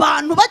ni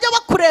abantu bajya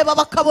bakureba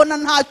bakabona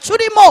ntacyo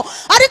urimo,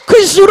 ariko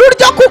ijuru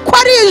ryo kuko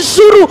ari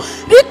ijuru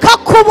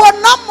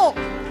rikakubonamo.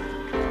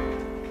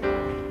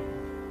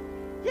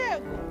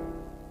 Yego,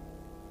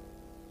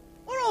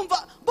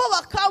 urumva bo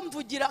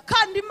bakamvugira,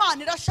 kandi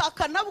Imana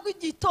irashaka nabwo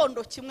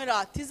igitondo kimwe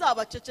LAT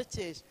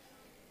izabacecekesha.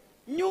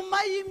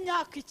 Nyuma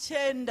y'imyaka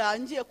 9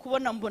 ngiye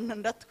kubona mbona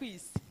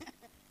ndatwise.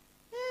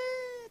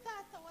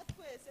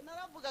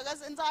 Naravugaga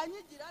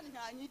nzanyigira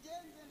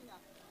ntanyigenze nya.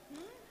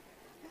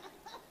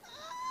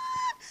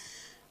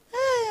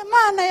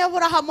 Imana ya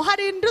Aburahamu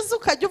hari induzi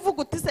ukajya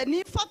uvuga uti se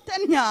nifate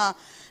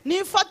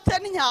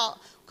ntya,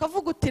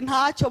 ukavuga uti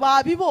ntacyo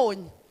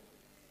babibonye.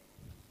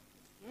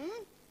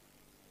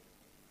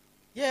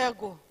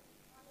 Yego,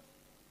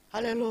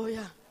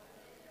 haleluya.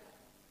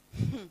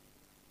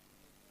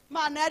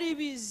 Imana yari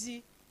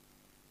bizi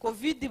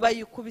Covid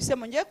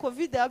bayikubisemo. Ngiye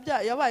Covid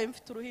yabaye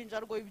mfite uruhinja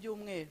rwo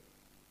ibyumweru,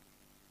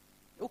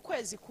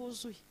 ukwezi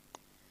kuzuye,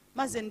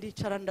 maze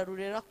ndicara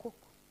ndarurera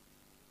koko,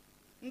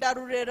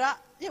 ndarurera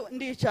yewe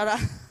ndicara.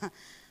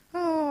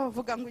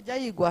 Vuga ngo ujya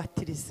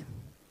yigwatiriza.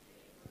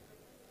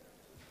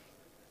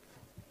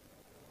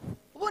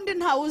 Ubundi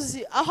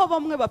ntawuzi aho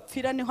bamwe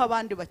bapfira niho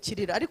abandi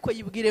bakirira, ariko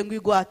yibwire ngo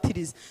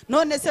igwatirize.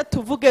 None se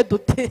tuvuge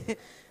dute?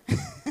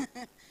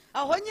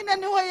 Aho nyine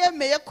niho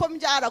yemeye ko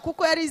mbyara,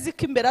 kuko yari izi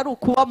ko imbere ari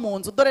ukuba mu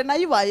nzu. Dore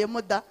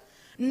nayibayemo da,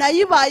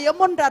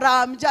 nayibayemo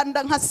ndarambya,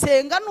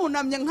 nkasenga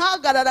nunamye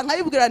nkahagarara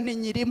nkayibwira nti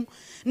nyirimo,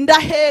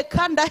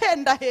 ndaheka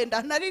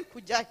ndahenda, nari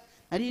kujya,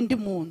 nari ndi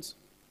mu nzu.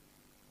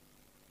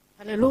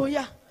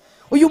 Haleluya.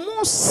 Uyu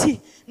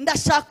munsi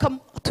ndashaka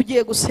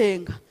tugiye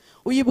gusenga,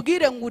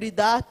 uyibwire ngo uri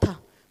data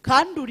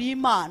kandi uri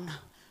Imana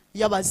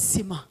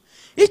y'abazima.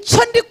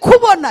 Icyo ndi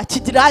kubona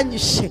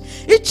kigiranyishe,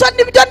 icyo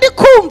nibyo ndi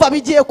kumva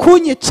bigiye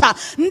kunyica.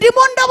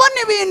 Ndimo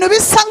ndabona ibintu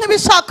bisa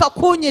nk'ibishaka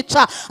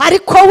kunyica,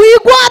 ariko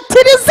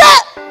wigwatirize.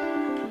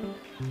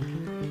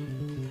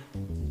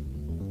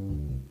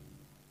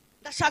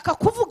 Ndashaka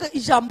kuvuga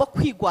ijambo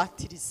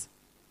kwigwatiriza.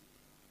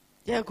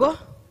 Yego,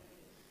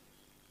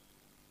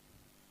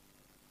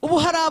 ubu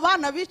hari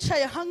abana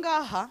bicaye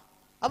hangaha,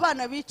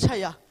 abana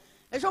bicaye.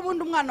 Ejo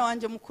bundi umwana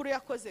wanjye mukuru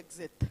yakoze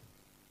exeta,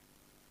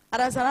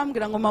 araza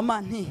arambwira ngo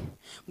mama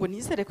ngo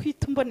nizere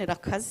kwita mbonera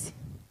akazi.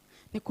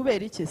 Ni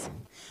kubera iki se?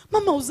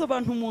 Mama uza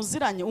abantu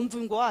muziranye, umva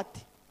ingwate.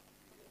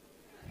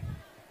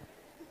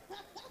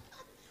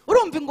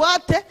 Urumva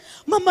ingwate?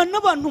 Mama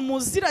n'abantu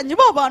muziranye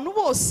b'abantu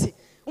bose,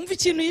 umva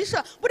ikintu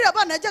yisha. Buriya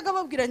abana yajyaga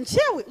babwira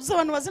njyewe uza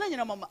abantu baziranye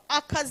na mama,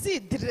 akazi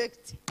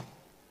direct.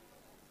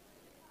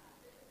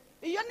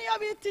 Iyo niyo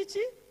bita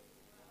iki?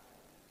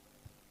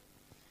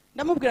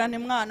 Ndamubwira ni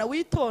mwana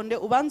witonde,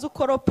 ubanze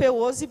ukorope,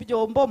 woze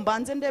ibyombo,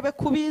 mbanze ndebe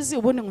kubizi,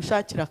 ubundi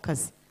ngushakira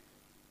akazi.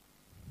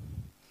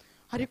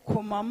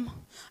 ariko mama,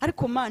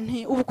 ariko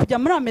manti ubu kujya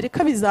muri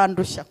Amerika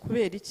bizandushya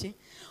kubera iki?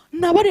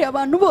 Nabariye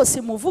abantu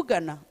bose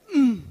muvugana.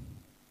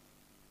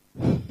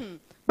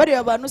 Bariye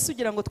abantu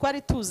sugira ngo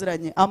twari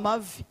tuziranye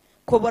amavi,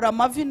 kobora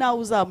amavi nawe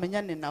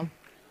uzamenyane nawe.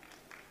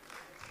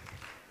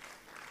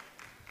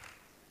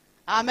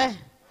 Amen.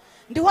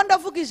 Ndiho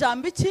ndavuga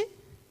ijambo iki?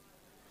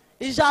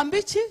 Ijambo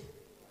iki?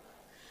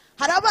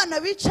 Hari abana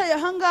bicaye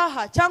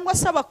ahangaha cyangwa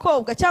se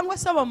abakobwa cyangwa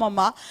se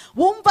abamama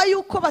bumva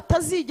yuko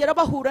batazigera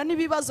bahura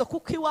n'ibibazo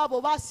kuko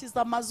iwabo basize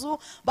amazu,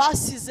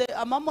 basize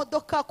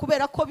amamodoka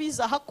kubera ko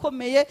biza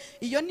hakomeye.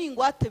 Iyo ni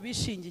ingwate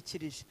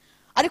bishingikirije.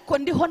 Ariko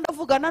ndiho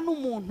ndavugana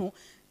n'umuntu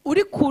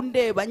uri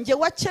kundeba, nge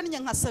wakennye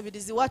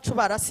nkasabiriza iwacu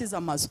barasize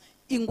amazu.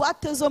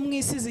 Ingwate zo mu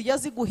isi zijya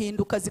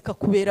ziguhinduka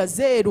zikakubera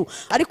zeru,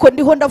 ariko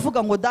ndiho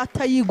ndavuga ngo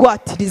data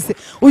yigwatirize.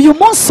 Uyu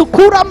munsi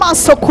ukura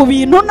amaso ku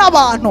bintu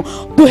n'abantu,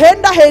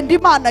 duhendahenda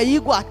Imana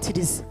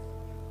yigwatirize.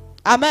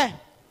 Amen.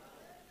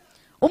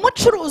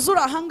 Umucuruzi uri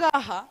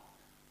ahangaha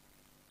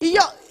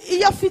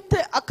iyo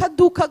afite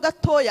akaduka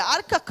gatoya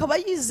ariko akaba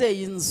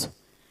yizeye inzu,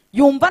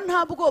 yumva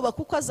nta bwoba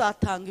kuko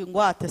azatanga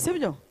ingwate,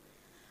 sibyo?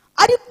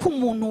 Ariko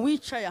umuntu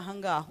wicaye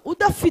ahangaha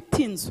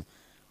udafite inzu,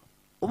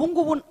 ubu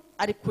ngubu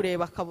ari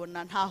kureba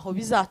akabona ntaho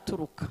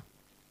bizaturuka.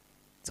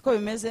 Siko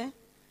bimeze?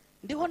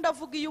 Ndiho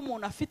ndavuga iyo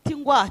umuntu afite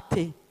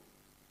ingwate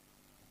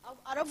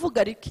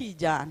aravuga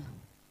rikijyana.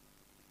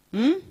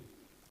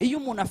 Iyo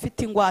umuntu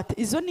afite ingwate,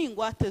 izo ni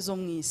ingwate zo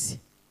mu isi.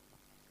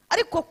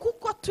 Ariko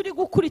kuko turi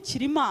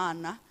gukurikira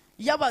Imana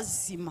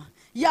y'abazima,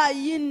 ya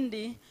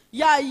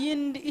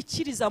yindi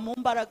ikiriza mu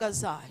mbaraga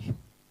zayo,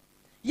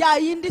 ya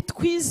yindi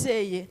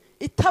twizeye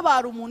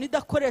itabara umuntu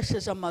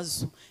idakoresheje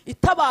amazu,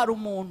 itabara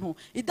umuntu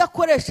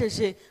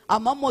idakoresheje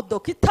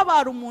amamodoka,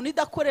 itabara umuntu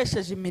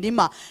idakoresheje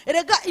imirima.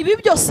 Erega ibi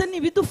byose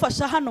ni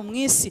bidufasha hano mu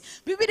isi.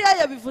 Bibiliya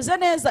yabivuze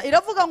neza,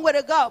 iravuga ngo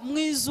erega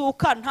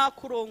mwizuka nta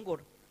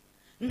kurongora,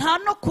 nta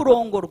no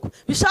kurongorwa.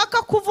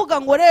 Bishaka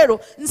kuvuga ngo rero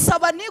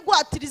nsaba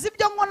nigwatiriza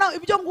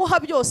ibyo nguha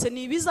byose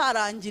ni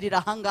bizarangirira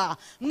ahangaha.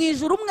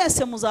 Mwijuru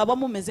mwese muzaba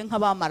mumeze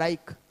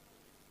nk'abamarayika.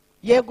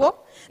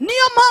 Yego,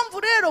 niyo mpamvu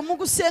rero mu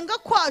gusenga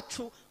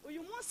kwacu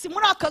uyu munsi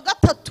muri aka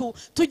gatatu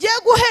tugiye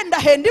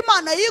guhendahenda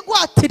Imana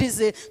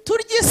yigwatirize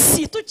turya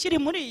isi tukiri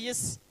muri iyi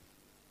si.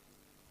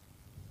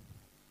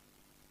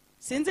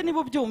 Sinzi niba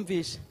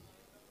ubyumvishe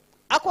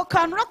ako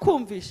kantu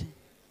urakumvishe.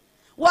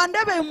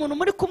 Wandebeye umuntu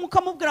muri kumwe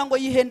ukamubwira ngo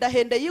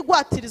yihendahende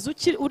yigwatirize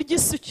urya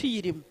isi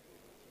ukiyirimo.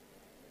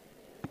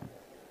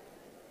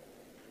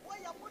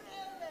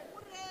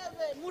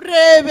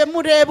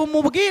 Murebe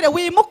umubwire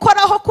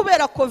wimukoraho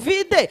kubera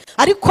covid,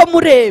 ariko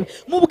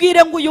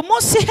mubwire ngo uyu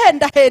munsi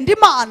hendahenda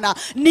Imana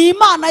ni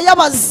Imana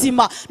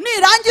y'abazima.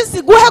 Nirangiza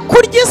iguhe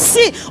kurya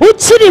isi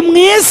ukiri mu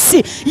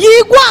isi,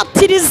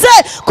 yigwatirize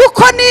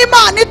kuko ni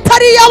Imana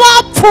itari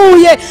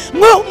y'abapfuye.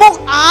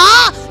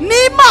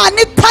 Ni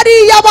Imana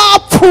itari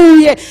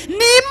y'abapfuye,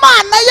 ni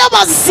Imana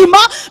y'abazima.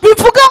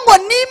 Bivuga ngo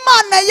ni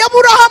Imana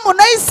y'Aburahamu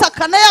na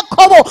Isaka na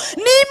Yakobo,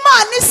 ni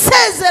Imana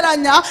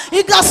isezeranya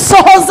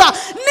igasohoza.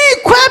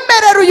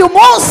 Nikwemerera uyu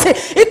munsi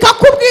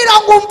ikakubwira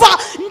ngo umva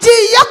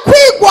ngiye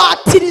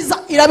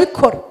kwigwatiriza,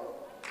 irabikora.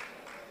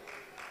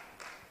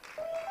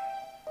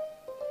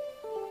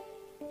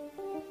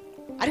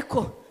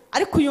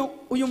 Ariko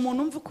uyu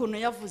muntu umva ukuntu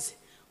yavuze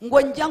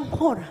ngo njya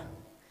nkora,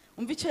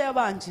 umva icyo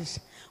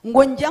yabanjije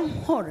ngo njya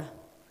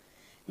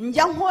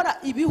nkora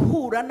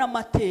ibihura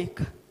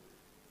n'amateka.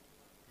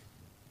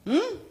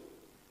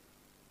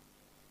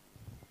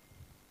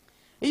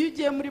 Iyo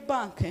ugiye muri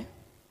banki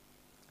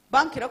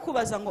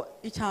irakubaza ngo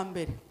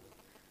icyambere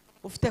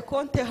ufite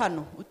konte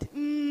hano,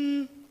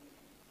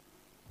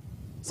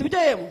 sibyo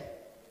yemwe?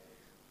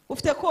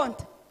 Ufite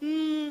konte,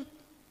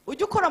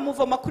 ujye ukora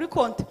muvoma kuri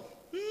konte.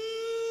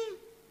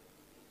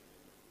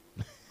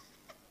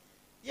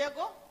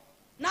 Yego,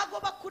 ntabwo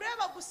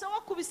bakureba gusa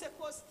wakubise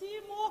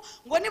kositimu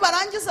ngo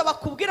nibarangiza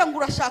bakubwira ngo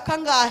urashaka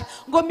ngahe,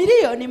 ngo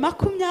miliyoni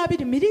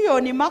 20,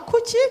 miliyoni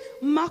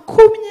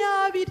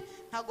 20.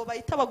 Ntabwo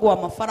bahita baguha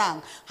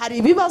amafaranga, hari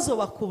ibibazo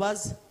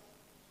bakubaza.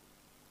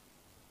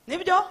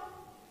 Nibyo?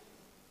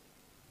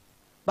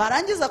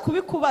 Barangiza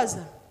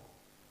kubikubaza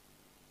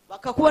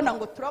bakakubona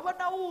ngo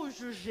turabona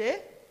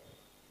wujuje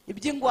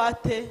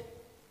iby'ingwate,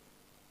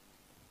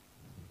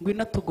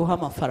 ngwino tuguha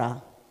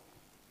amafaranga.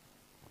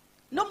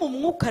 No mu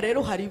mwuka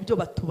rero hari ibyo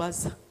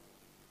batubaza.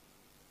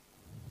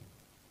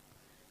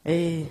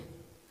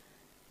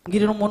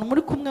 Ngirira umuntu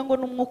muri kumwe ngo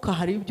n'umwuka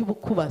hari ibyo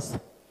ubukubaza.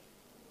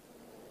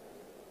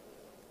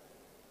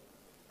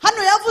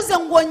 Hano yavuze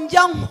ngo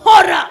njya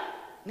nkora,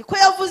 niko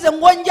yavuze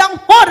ngo njya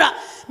nkora.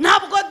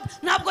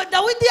 Ntabwo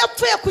Dawidi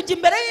yapfuye kujya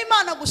imbere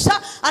y'Imana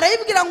gusa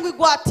arayibwira ngo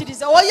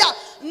igwatirize. Oya,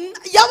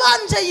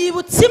 yabanje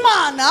yibutsa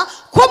Imana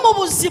ko mu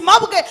buzima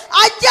bwe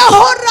ajya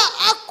ahora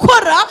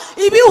akora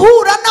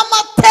ibihura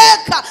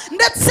n'amateka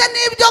ndetse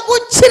n'ibyo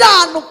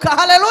gukiranuka.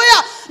 Haleluya.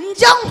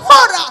 Njya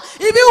nkora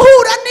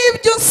ibihura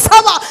n'ibyo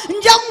nsaba,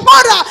 njya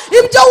nkora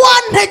ibyo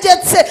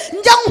wantegetse,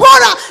 njya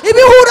nkora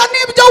ibihura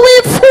n'ibyo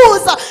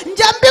wifuza,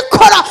 njya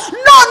mbikora.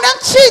 None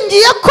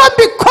nshingiye ko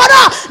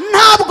mbikora,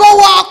 ntabwo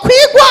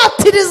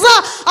wakwigwatiriza.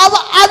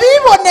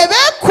 ABIBONE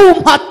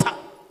kumpata.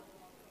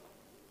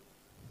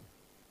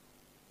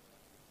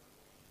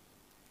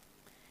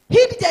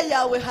 Hirya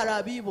yawe hari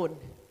abibone,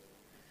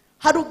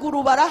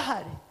 haruguru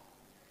barahari,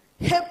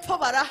 hepfo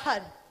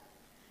barahari,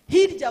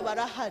 hirya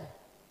barahari.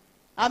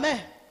 Amen.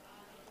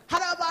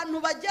 Hari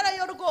abantu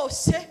bagerayo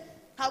rwose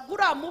ntabwo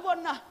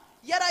uramubona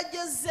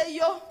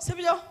yaragezeyo,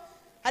 sibyo?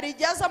 Hari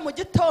igihe aza mu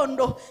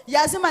gitondo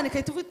yazimanika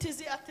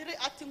ituvutizi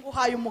ati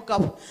nguhaye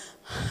umugabo.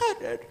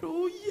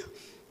 Haleluya.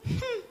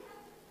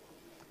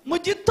 Mu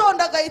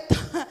gitondo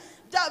agahita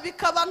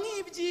bikaba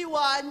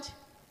nk'iby'iwanjye.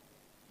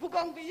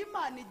 Vuga ngo iyi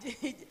Imana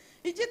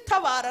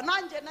igitabara.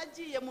 Nanjye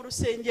nagiye mu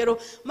rusengero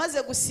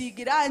maze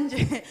gusiga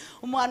irange,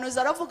 umuhanuzi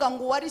aravuga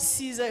ngo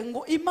warisize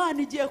ngo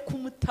Imana igiye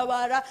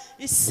kumutabara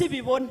isi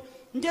bibone.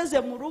 Ngeze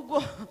mu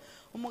rugo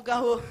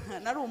umugabo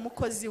nari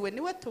umukozi we,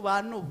 niwe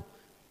tubana ubu,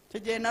 icyo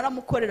gihe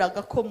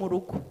naramukoreraga ko mu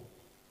rugo.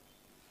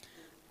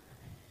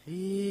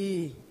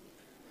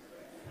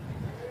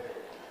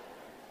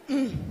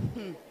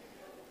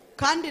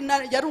 Kandi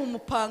yari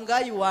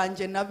umupangayi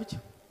wanjye nabyo,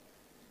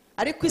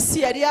 ariko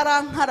isi yari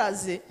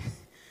yarankaraze,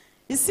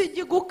 isi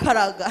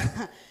igukaraga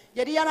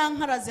yari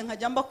yarankaraze.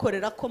 Nkajya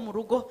mbakorera ko mu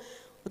rugo,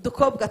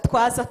 udukobwa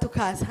twaza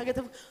tukaza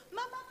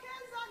mama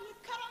keza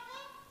nikaraga,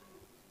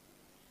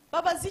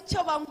 babaza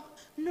icyo banywa,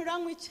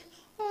 nuranywa iki?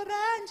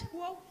 Orange.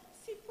 Wow,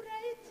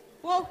 Sprite.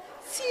 Wow,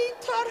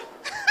 Citor.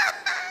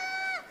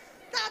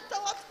 Tata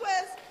wa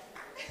twese.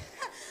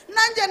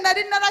 Nanjye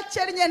nari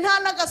narakernye nta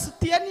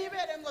nagasutiye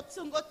nibere ngo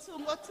tsungo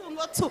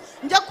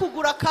njya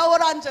kugura ka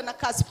orange na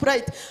ka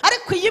Sprite.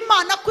 Ariko iyi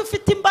Imana ko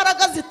ifite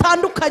imbaraga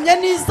zitandukanye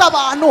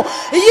n'iz'abantu,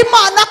 iyi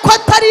Imana ko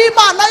atari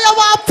Imana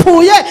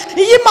y'abapfuye,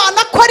 iyi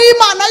Imana ko ari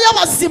Imana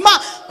y'abazima,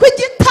 ko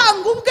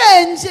igitanga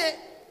ubwenge.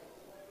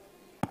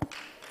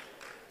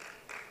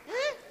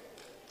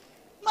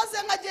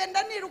 Maze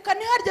nkagenda niruka,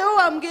 ntiharya we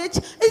wambwiye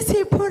iki?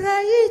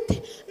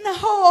 Sprite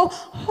naho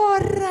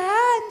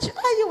orange.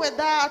 Ayiwe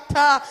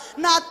data,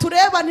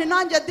 natureba nti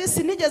nanjye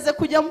disi nigeze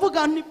kujya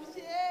mvuga nti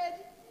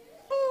byeri.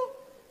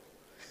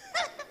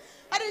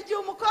 Hari igihe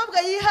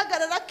umukobwa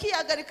yihagarara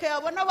akihagarika,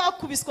 yabona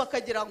bakubiswa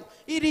akagira ngo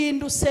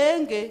irinde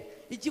usenge,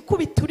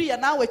 igikubituriya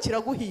nawe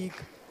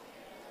kiraguhiga.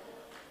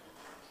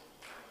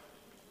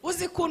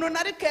 Uzi kuntu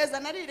nari keza,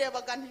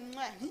 narirebaga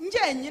nti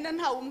njyenyine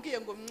ntawe umbwiye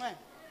ngo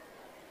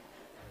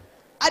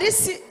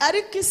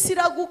ariko isi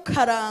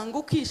iragukaranga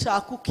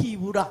ukishaka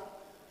ukibura.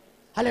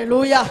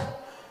 Haleluya.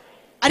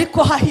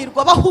 Ariko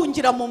hahirwa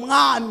bahungira mu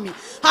mwami,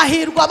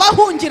 hahirwa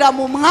bahungira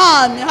mu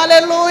mwami.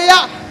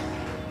 Haleluya.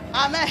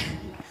 Amen.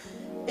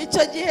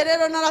 Icyo gihe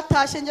rero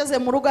naratashye, ngeze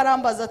mu rugo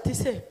arambaza ati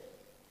se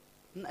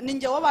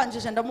ninjye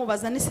wabanjije,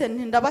 ndamubaza ni se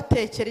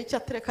ndabatekera icyo?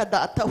 Atereka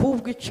data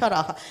ahubwo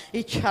icara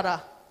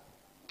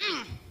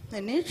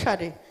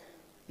nicare.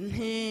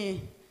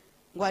 Nti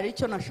ngo ari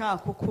icyo nashaka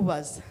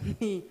kukubaza.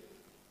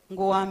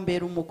 Ngo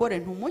wambera umugore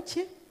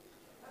ntumuki?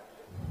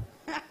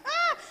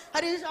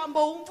 Hari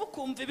ijambo wumva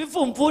ukumva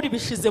ibivumvuri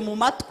bishize mu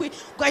matwi,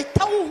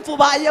 ugahita wumva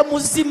ubaye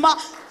muzima.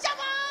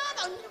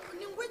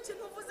 Ni ngo iki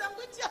ntuvuze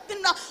ngo iki? Ati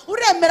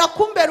uremera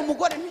kumbera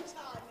umugore nticyane.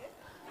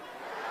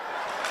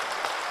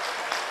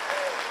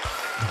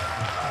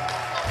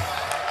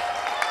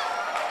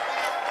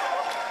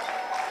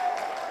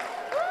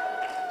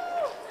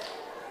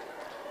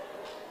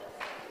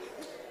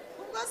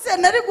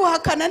 Nari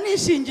guhakana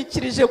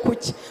nishingikirije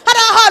kuki? Hari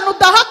ahantu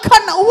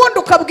udahakana ubundi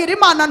ukabwira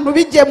Imana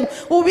ntubijyemo,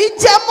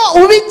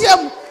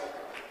 ubijyemo.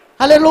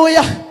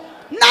 Haleluya.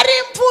 Nari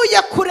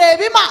mvuye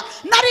kureba Imana,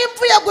 nari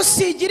mvuye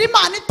gusigira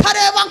Imana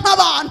itareba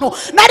nk'abantu,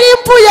 nari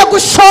mvuye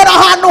gushora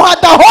ahantu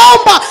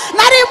hadahomba,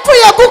 nari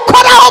mvuye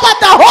gukoraho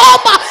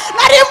badahomba,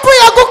 nari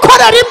mvuye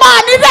gukorera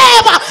Imana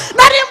ireba,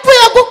 nari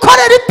mvuye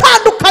gukorera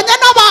itandukanye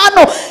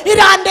n'abantu.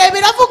 Irandeba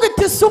iravuga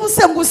iti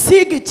subuse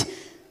ngusige iki?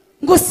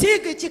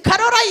 Ngusiga iki?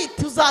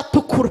 Karorayiti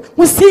uzatukura.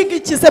 Ngusiga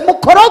iki? Se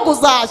mukorogo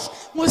uzashya.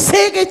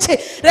 Ngusiga iki?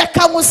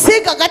 Reka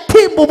ngusiga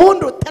agatimba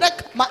ubundi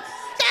utereka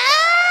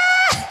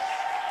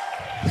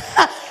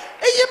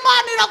iyi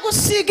Imana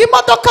iragusiga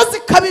imodoka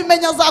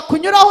zikabimenya,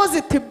 zakunyuraho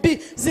ziti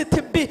bi.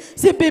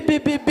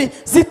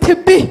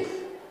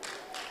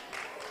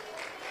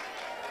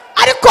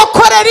 Ariko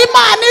korera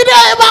Imana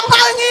ireba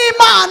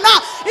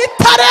nk'Imana,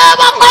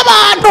 itareba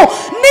nk'abantu.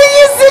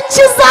 Niyizi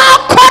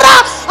kizakora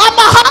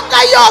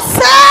amahanga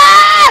yose.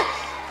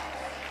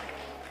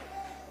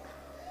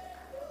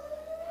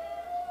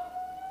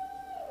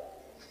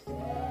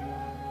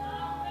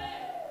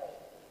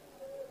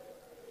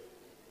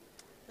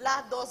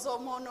 La dozo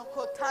mono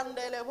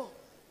kotandelebo.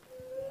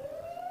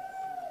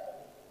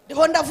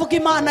 Ndiho ndavuga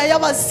Imana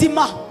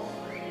y'abazima.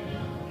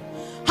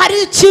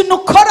 Hari ikintu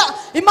ukora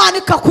Imana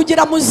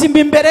ikakugira muzima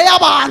imbere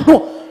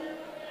y'abantu.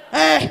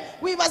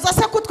 Wibaza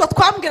se kutwa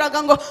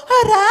twambwiraga ngo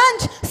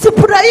orange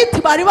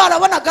Sprite bari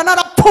barabonaga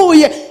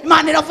narapfuye.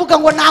 Imana iravuga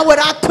ngo nawe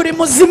raturi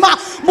muzima,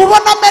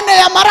 mubona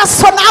meneye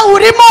amaraso nawe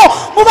urimo,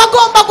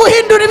 mubagomba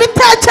guhindura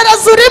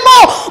ibitekerezo urimo,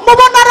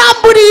 mubona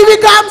aramburiye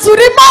ibiganza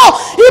urimo.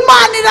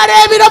 Imana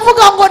irareba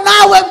iravuga ngo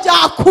nawe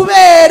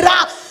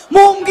byakubera.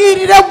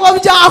 Mumbwirire ngo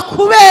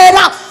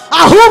byakubera,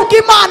 ahubwo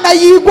Imana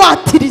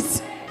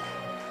yigwatirize.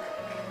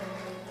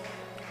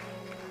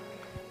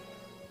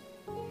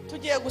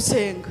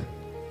 gusenga.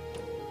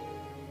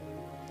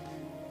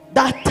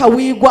 Data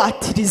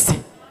wigwatirize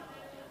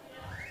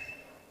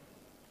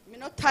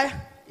minota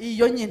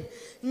iyo nyine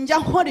njya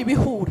nkora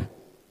ibihura,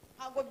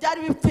 ntabwo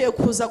byari bipfuye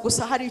kuza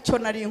gusa hari icyo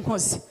nari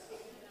nkoze,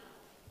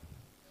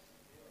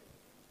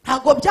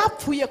 ntabwo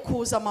byapfuye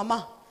kuza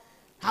mama,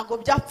 ntabwo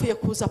byapfuye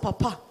kuza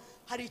papa,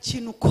 hari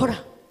ikintu ukora.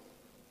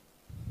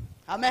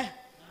 Amen,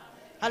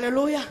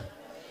 haleluya.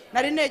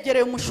 Nari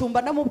negereye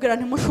umushumba ndamubwira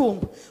nti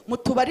mushumba,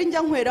 mutubari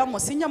njya nkweramo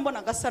sinjya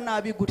mbona gasa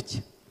nabi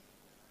gutya.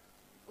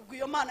 Ubwo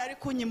iyo Mana ari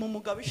kunyima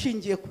umugabo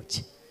ishingiye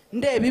kuki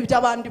ndeba ibyo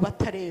abandi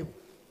batareba.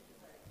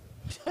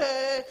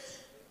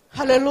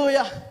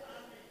 Haleluya.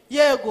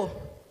 Yego,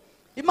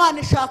 Imana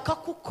ishaka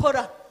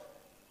gukora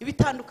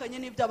ibitandukanye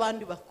n'ibyo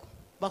abandi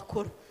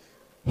bakora.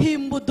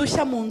 Himba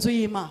udushya mu nzu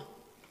y'Imana.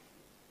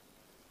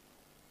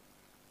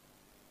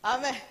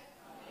 Amen.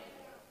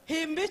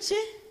 Himba iki?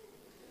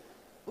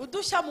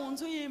 Udushya mu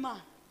nzu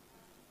y'Imana.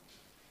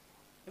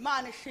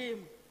 Imana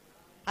ishimwe.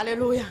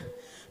 Haleluya.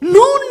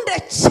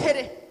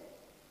 Ntundekere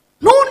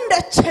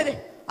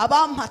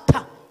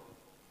abampata.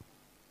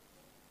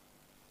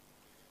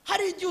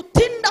 Hari igihe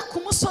utinda ku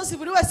musozi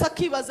buri wese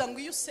akibaza ngo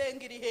iyo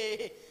usenga iri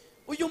hehe.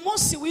 Uyu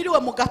munsi wiriwe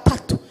mu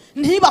gatatu,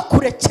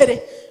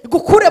 ntibakurekere,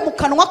 igukure mu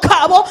kanwa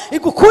kabo,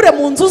 igukure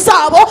mu nzu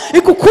zabo,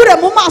 igukure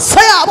mu maso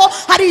yabo.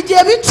 Hari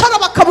igihe bicara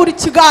bakabura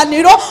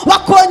ikiganiro,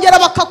 bakongera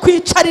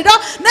bakakwicarira,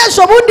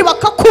 n'ejo bundi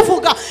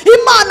bakakuvuga.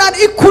 Imana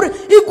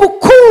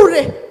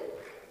igukure.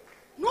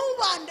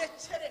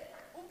 Ntubandekere,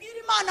 ubwira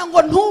Imana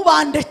ngo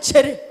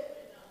ntubandekere.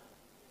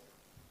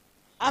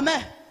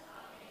 Amen.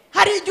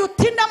 Hari igihe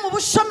utinda mu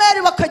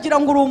bushomeri bakagira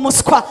ngo uri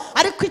umuswa,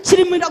 ariko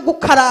ikirimo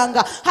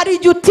iragukaranga. Hari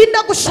igihe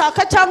utinda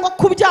gushaka cyangwa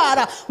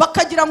kubyara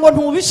bakagira ngo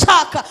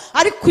ntubishaka,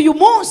 ariko uyu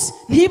munsi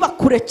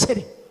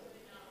ntibakurekere.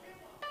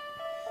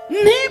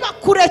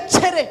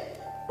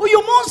 Uyu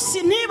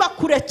munsi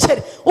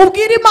ntibakurekere.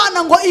 Ubwira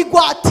Imana ngo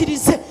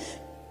igwatirize.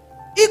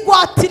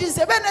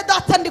 Bene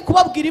data, ndi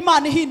kubabwira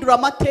Imana ihindura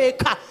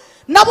amateka.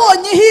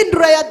 Nabonye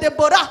ihindura ya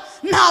Deborah,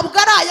 ntabwo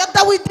ari aya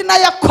Dawidi na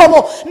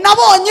Yakobo.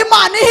 Nabonye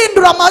Imana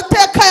ihindura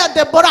amateka ya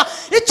Deborah.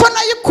 Icyo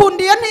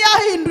nayikundiye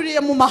ntiyahinduriye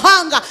mu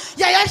mahanga,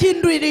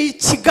 yayahinduriye i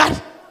Kigali.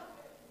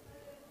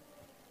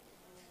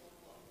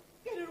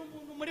 Girira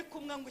umuntu muri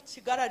kumwe ngo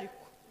Kigali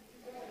ariko.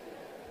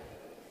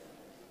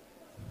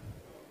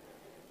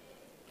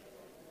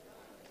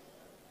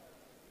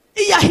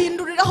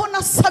 Iyahinduriraho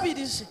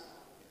nasabirije,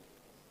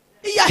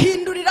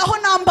 iyahinduriraho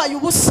nambaye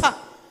ubusa,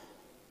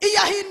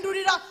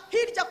 iyahindurira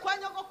hirya kwa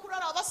nyogokuru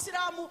ari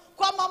abasilamu,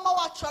 kwa mama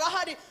wacu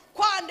arahari,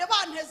 kwande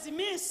banteze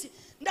iminsi.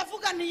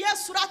 Ndavuga ni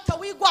Yesu rata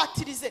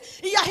wigwatirize.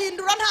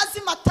 Iyahindura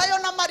ntazi Matayo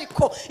na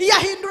Mariko,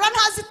 iyahindura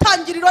ntazi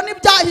Itangiriro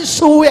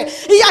n'ibyahishuwe,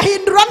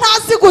 iyahindura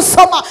ntazi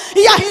gusoma,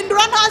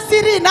 iyahindura ntazi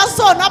iri na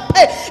zona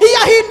pe,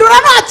 iyahindura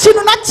nta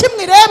kintu na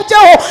kimwe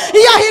irebyeho,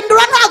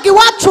 iyahindura ntago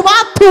iwacu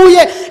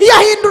batuye,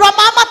 iyahindura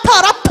mama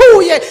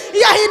ataratuye,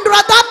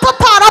 iyahindura data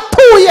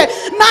ataratuye.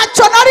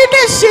 Ntacyo nari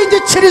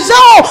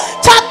nishingikirijeho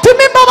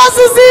cyatuma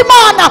imbabazi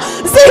z'Imana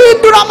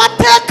zihindura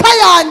amateka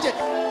yanjye.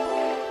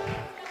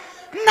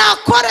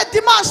 Nakore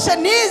dimanche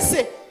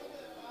nize.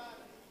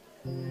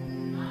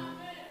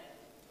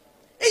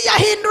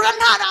 Iyahindura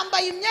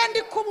ntarambaye imyenda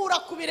ikubura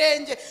ku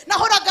birenge,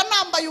 nahoraga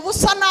nambaye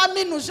ubusa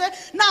naminuje,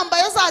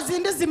 nambaye za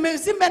zindi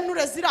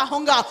zimenure ziri aho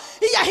ngaho.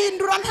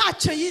 Iyahindura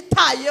ntacyo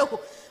yitayeho,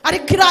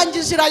 ariko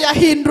irangije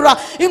irayahindura,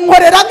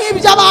 inkorera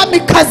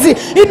nk'iby'abamikazi,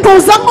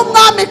 intuza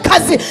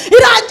nk'umwamikazi.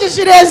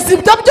 Irangije ireza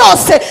ibyo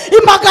byose,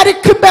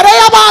 impagarika imbere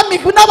y'abami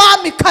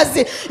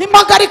n'abamikazi,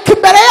 impagarika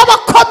imbere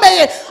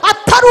y'abakomeye.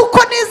 Atari uko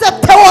nize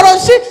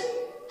teoloji,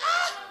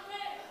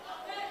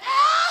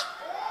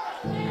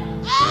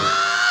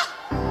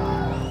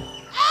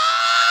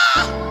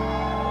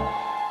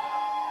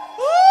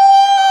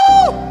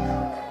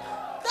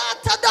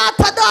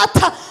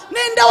 data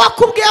ninde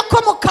wakubwiye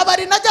ko mu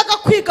kabari najyaga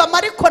kwiga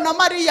Mariko na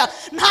Mariya?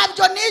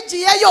 Ntabyo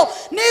nigiyeyo,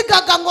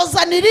 nigaga ngo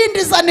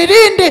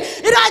zanirindi.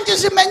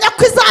 Irangije imenya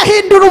ko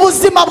izahindura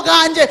ubuzima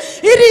bwanjye,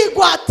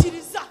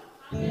 irigwatiriza.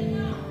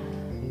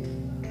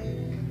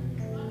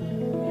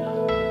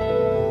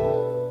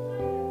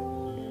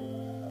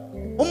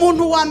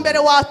 Umuntu wa mbere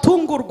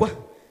watungurwa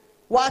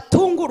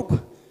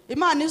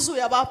Imana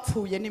izuye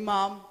abapfuye ni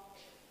mama.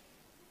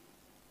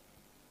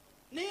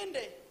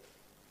 Ninde?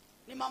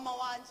 Ni mama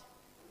wanjye.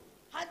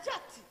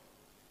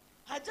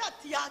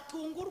 Hajati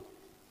yatungurwa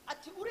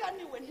ati uriya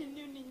niwe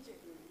ninjye.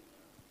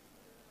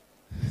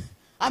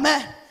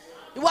 Amen.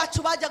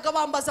 Iwacu bajyaga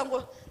bambaza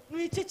ngo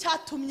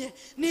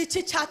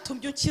niki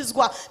cyatumye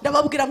ukizwa?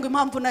 Ndababwira ngo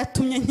impamvu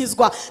natumye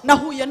nkizwa,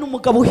 nahuye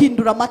n'umugabo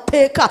uhindura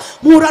amateka,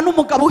 mpura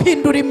n'umugabo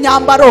uhindura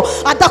imyambaro,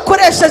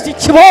 adakoresheje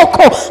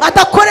ikiboko,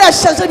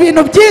 adakoresheje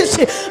ibintu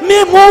byinshi.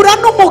 Mpura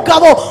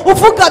n'umugabo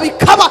uvuga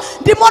bikaba.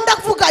 Ndimo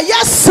ndavuga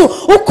Yesu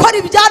ukora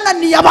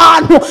ibyananiye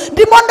abantu.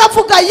 Ndimo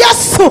ndavuga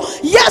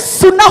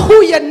Yesu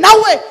nahuye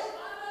nawe.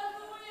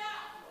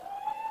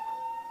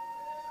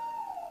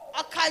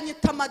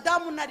 Akanyita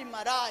madamu nari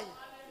maraya.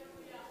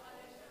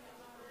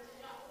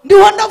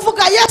 ndiho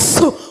ndavuga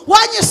Yesu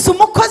wanyise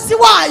umukozi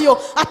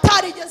wayo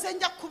atarigeze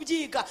njya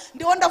kubyiga,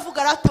 ndiho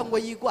ndavuga rata ngo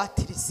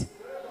yigwatirize.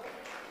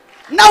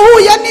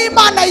 Nahuye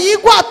n'Imana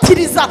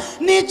yigwatiriza,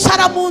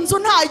 nicara mu nzu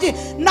ntayi,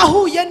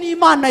 nahuye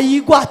n'Imana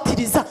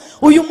yigwatiriza.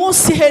 Uyu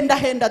munsi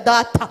henda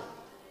data,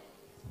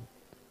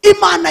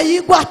 Imana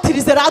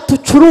yigwatirize rata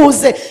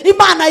ucuruze,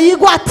 Imana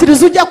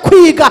yigwatirize ujya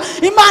kwiga,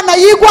 Imana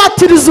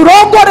yigwatirize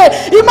urongore,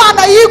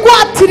 Imana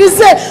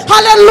yigwatirize.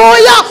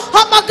 Haleluya,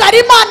 hamagara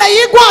Imana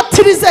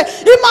yigwatirize.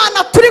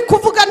 Imana turi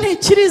kuvuga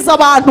ntikiriza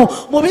abantu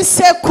mu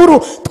bisekuru,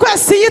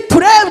 twese iyo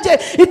turebye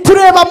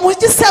itureba mu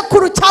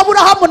gisekuru cya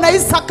Aburahamu na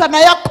Isaka na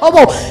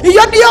Yakobo.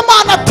 Iyo niyo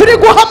Mana turi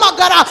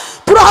guhamagara,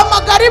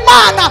 turahamagara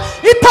Imana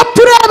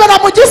itaturebera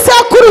mu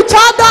gisekuru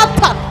cya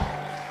data.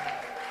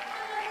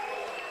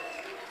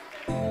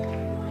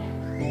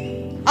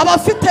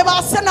 Abafite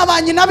base na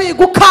banyina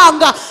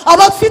bigukanga,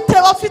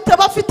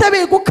 abafite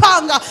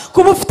bigukanga,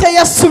 kuba ufite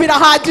Yesu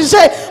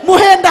birahagije.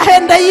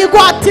 Muhenda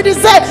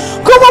yigwatirize,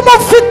 kuba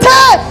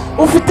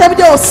ufite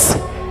byose.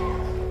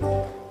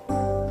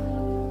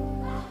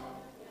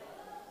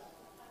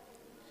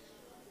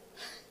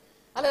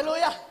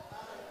 Haleluya.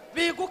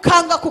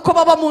 Bigukanga kuko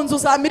baba mu nzu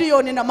za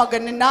miliyoni na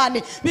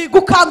 800,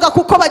 bigukanga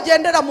kuko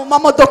bagendera mu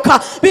mamodoka,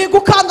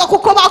 bigukanga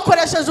kuko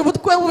bakoresheje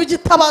ubutwe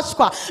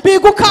bugitabashwa,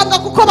 bigukanga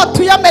kuko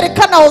batuye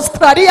Amerika na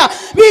Australia.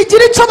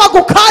 Bigira icyo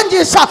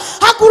bagukangisha,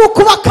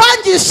 haguruka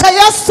ubakangisha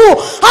Yesu,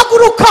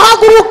 haguruka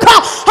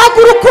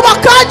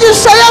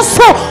ubakangisha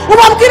Yesu,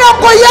 ubabwira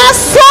ngo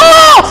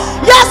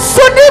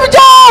Yesu ni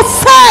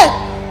byose.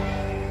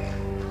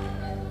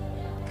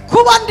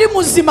 Kuba ndi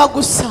muzima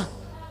gusa,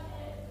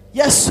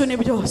 Yesu ni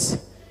byose.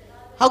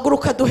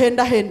 Haguruka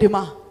duhenda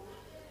Imana,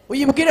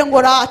 uyibwire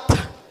ngo rata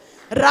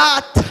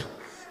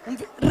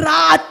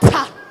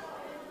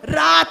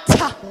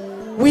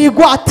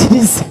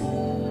wigwatirize.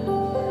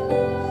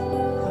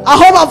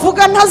 Aho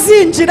bavuga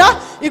ntazinjira,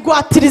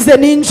 igwatirize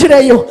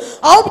ninjireyo.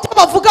 Aho ibyo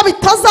bavuga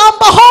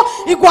bitazambaho,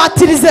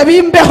 igwatirize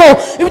bimbeho.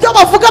 Ibyo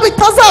bavuga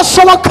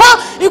bitazashoboka,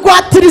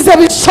 igwatirize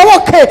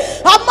bishoboke.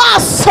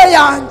 Amaso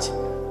yanjye,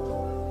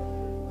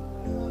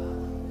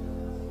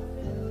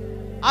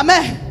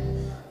 amen.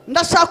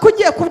 Ndashaka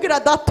ugiye kubwira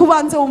data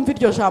ubanze wumva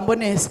iryo jambo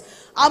neza.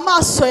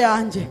 Amaso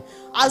yanjye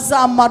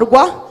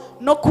azamarwa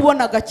no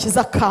kubona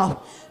agakiza kawe.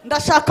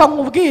 Ndashaka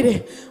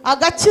nkubwire,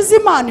 agakiza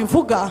Imana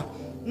ivuga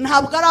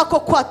ntabwo ari ako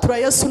kwatura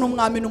Yesu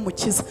n'umwami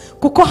n'umukiza,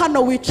 kuko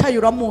hano wicaye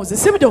uramuzi,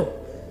 sibyo?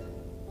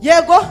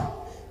 Yego,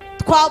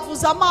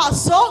 twavuze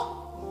amaso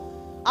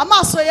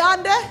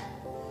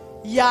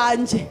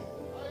yanjye.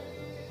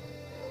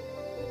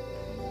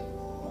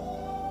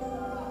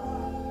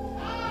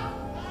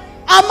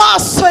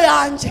 Amaso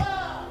yanjye,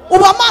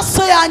 ubu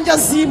amaso yanjye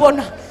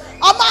azibona,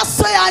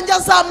 amaso yanjye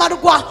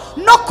azamarwa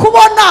no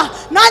kubona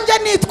nanjye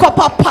nitwa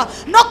papa,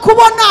 no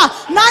kubona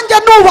nanjye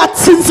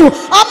nubatse inzu.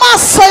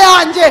 Amaso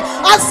yanjye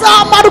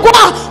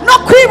azamarwa no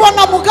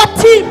kwibona mu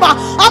gatimba,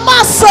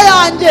 amaso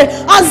yanjye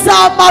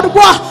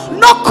azamarwa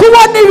no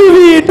kubona ibi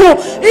bintu.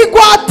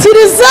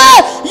 Igwatirize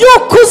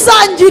yuko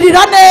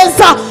uzangirira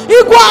neza,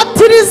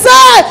 igwatirize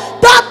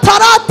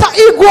datarata,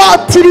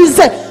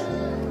 igwatirize.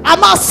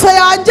 Amaso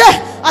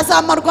yanjye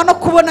azamarwa no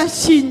kubona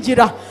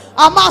nshingira,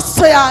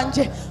 amaso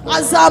yanjye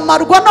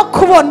azamarwa no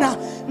kubona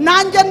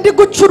nanjye ndi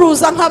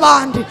gucuruza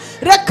nk'abandi.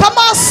 Reka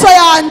amaso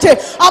yanjye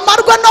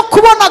amarwa no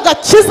kubona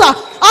agakiza,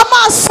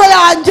 amaso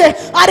yanjye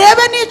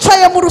arebe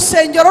nicaye mu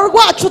rusengero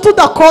rwacu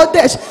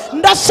tudakodesha.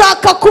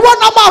 Ndashaka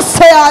kubona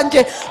amaso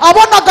yanjye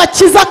abona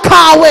agakiza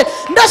kawe,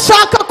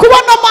 ndashaka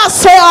kubona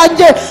amaso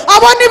yanjye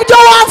abona ibyo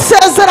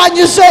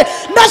wansezeranyije,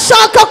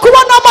 ndashaka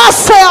kubona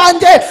amaso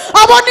yanjye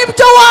abona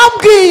ibyo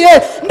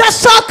wambwiye,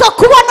 ndashaka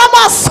kubona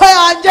amaso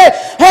yanjye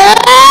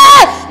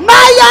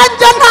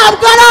n'ayanjye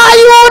ntabwo ari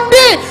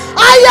ay'undi,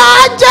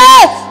 ayanjye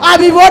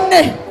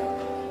abibone.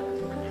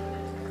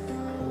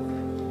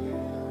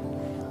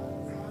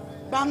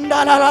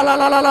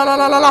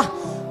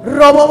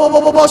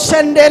 Robo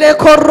shendere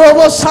ko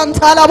robo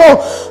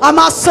santalabo.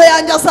 Amaso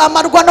yanjye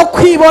azamarwa no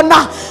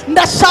kwibona.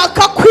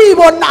 Ndashaka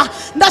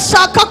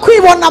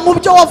kwibona mu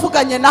byo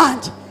wavuganye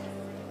nanjye.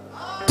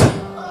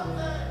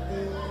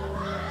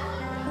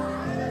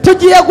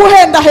 Tugiye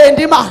guhenda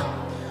Imana.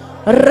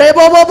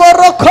 Rebo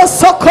roko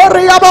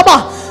sokori ya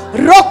baba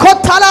roko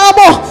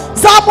tarabo.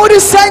 Zamura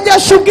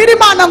isengesho ubwira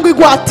Imana ngo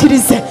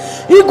igwatirize.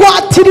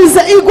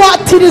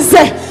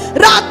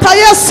 Rata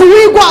Yesu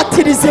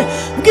wigwatirize.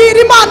 Bwira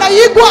Imana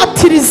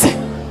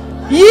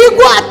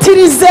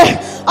yigwatirize.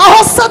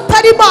 Aho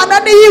satari Imana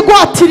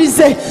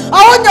niyigwatirize,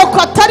 aho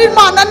nyoko atari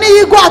Imana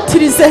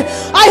niyigwatirize,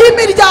 aho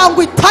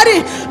imiryango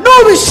itari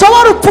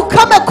nubishobora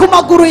upfukame ku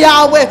maguru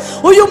yawe.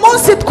 Uyu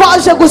munsi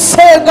twaje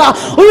gusenga,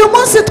 uyu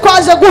munsi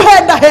twaje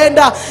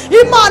guhenda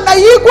Imana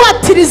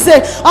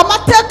yigwatirize.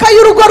 Amateka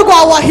y'urugo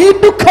rwawe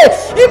ahinduke,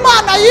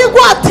 Imana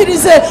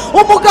yigwatirize.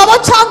 Umugabo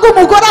cyangwa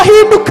umugore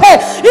ahinduke,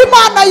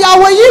 Imana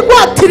yawe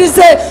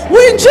yigwatirize.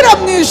 Winjire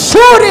mu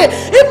ishuri,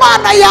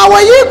 Imana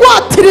yawe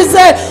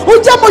yigwatirize.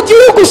 Ujye mu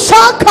gihugu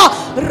ushaka.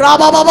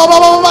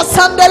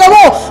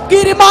 Rabababababasandelebo.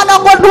 Bwira Imana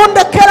ngo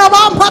ntundekera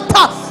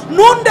bampata,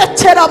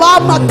 nundekera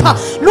abamata,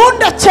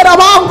 nundekera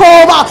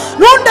abangoba,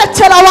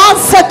 nundekera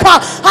abanseka.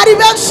 Hari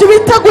benshi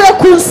biteguye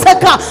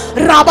kunseka.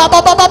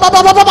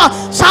 Rababababababa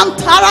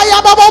shantara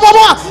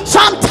yabababa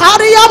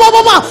shantari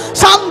yabababa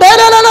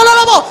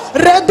shamberelelelebo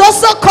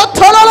redoso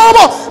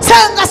kotololobo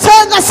senga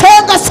senga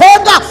senga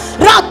senga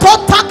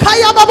ratotaka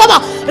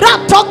yabababa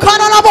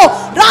ratokanalabo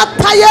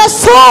rata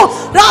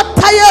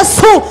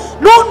Yesu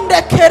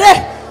nundekere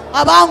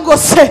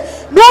abangose,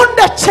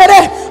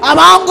 nundekere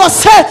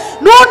abangose,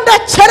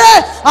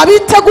 nundekere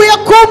abiteguye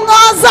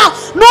kumwaza,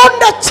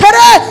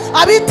 nundekere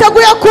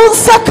abiteguye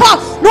kunseka,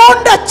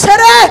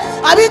 nundekere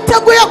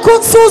abiteguye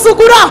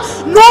kunsuzugura,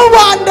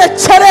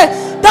 nubandekere.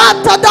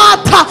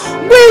 Data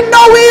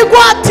ngwino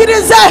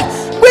wigwatirize,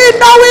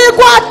 ngwino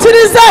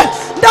wigwatirize.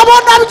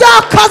 Ndabona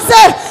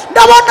byakaze,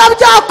 ndabona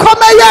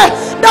byakomeye,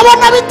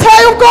 ndabona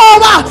biteye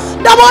ubwoba,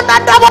 ndabona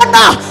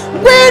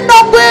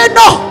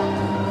ngwino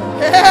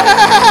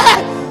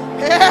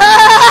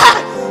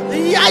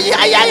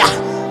ya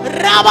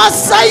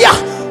rabasaya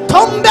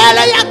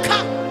tombele yaka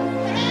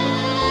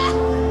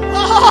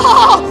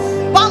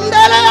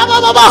bandele ya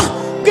baba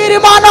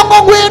girimana ngo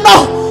ngwino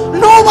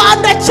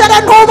nubandekere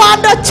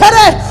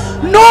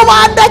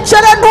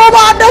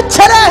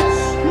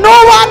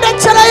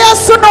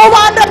Yesu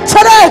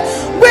nubandekere.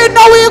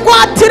 Ngwino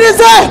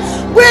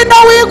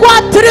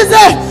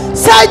wigwatirize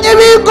senya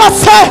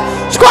ibingose,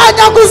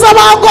 shwanyaguza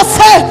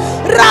abangose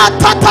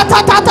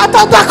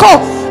ratatatatako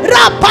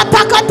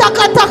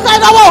rapatakataka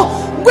nabo.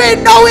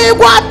 Ngwino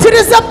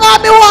wigwatirize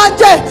mwami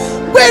wanje,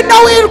 ngwino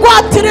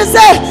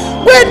wigwatirize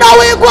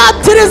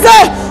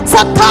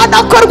Satana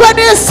akorwe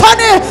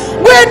n'isoni,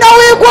 ngwino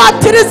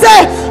wigwatirize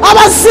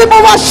abazimu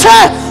bashe,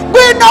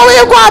 ngwino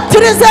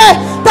wigwatirize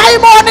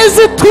dayimoni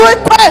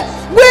zitwikwe,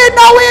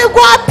 ngwino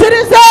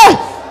wigwatirize.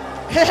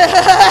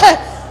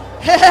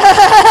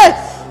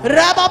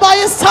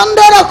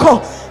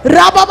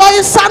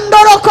 Rababayi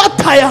sandoroko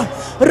taya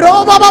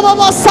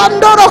robababa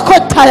sandoroko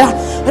taya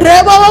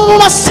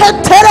rebababa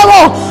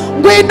seterebo.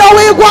 Ngwino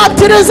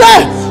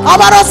wigwatirize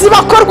abarozi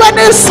bakorwe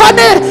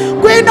n'isoni,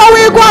 ngwino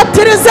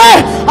wigwatirize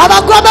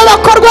abagome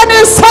bakorwe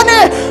n'isoni,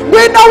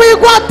 ngwino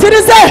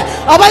wigwatirize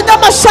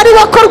abanyamashari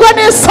bakorwe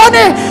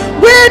n'isoni,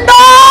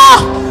 ngwino.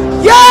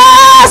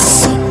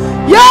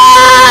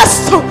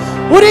 Yesu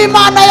uri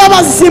Imana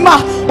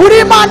y'abazima, uri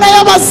Imana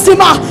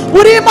y'abazima,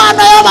 uri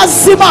Imana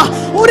y'abazima,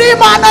 uri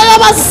Imana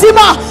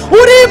y'abazima,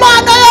 uri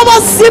Imana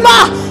y'abazima.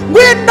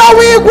 Ngwino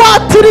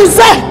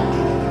wigwatirize.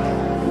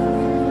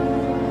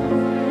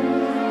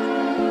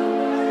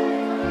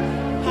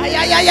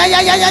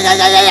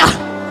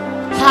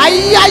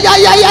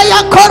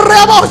 Hayayayayayayaya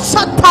korebo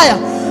shataya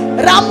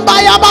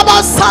ramba ya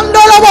baba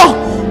sandolobo.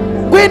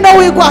 Ngwino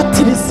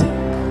wigwatirize.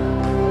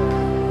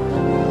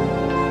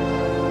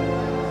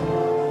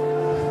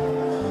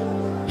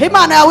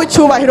 Imana yawe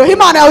icyubahiro,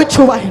 Imana yawe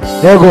icyubahiro.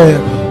 Yego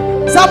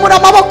zamura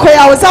amaboko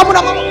yawe, zamura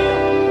amaboko.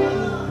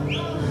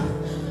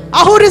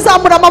 Aho uri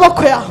zamura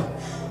amaboko yawe,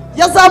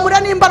 yazamura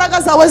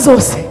n'imbaraga zawe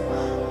zose.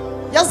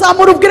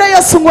 Yazamura ubwire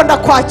Yesu ngo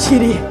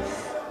ndakwakiriye,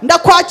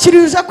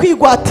 ndakwakiriye uje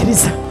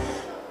kwigwatiriza,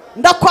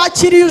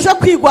 ndakwakiriye uje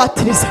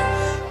kwigwatiriza.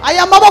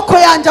 Aya maboko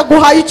yanjye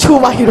aguhaye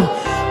icyubahiro,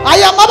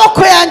 aya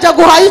maboko yanjye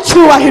aguhaye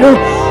icyubahiro,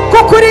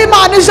 kuko uri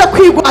Imana ije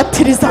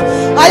kwigwatiriza.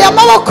 Aya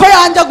maboko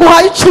yanjye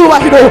aguhaye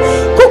icyubahiro,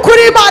 kuko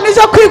uri Imana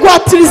ije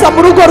kwigwatiriza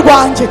mu rugo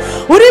rwanjye,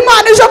 uri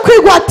Imana ije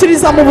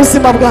kwigwatiriza mu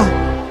buzima bwawe.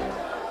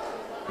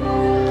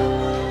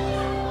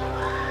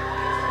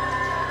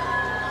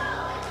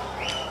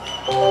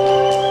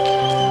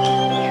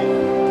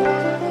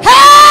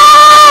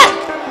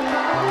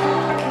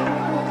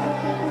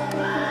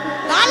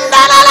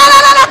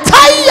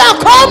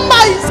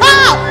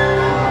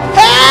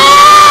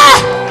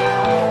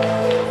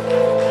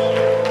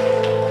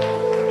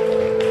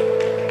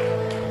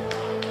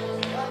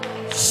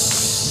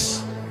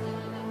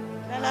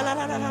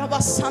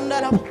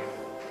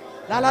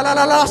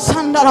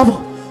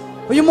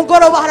 Uyu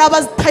mugoroba hari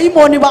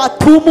abadayimoni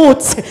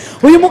batumutse,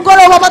 uyu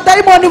mugoroba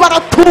abadayimoni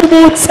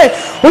baratumutse,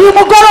 uyu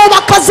mugoroba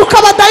akazu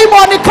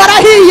k'abadayimoni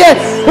karahiye,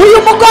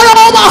 uyu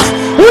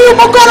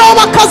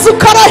mugoroba akazu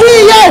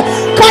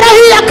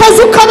karahiye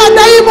akazu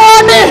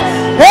k'abadayimoni.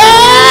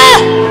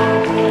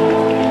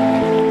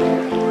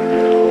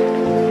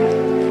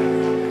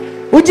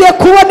 Ugiye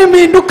kubona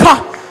impinduka,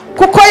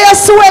 kuko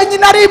Yesu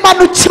wenyine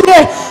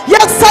arimanukiye.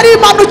 Yesu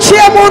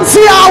arimanukiye mu nzu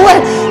yawe,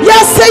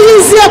 Yesu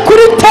yiziye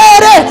kuri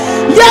tere,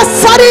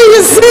 Yesu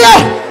ariyiziye.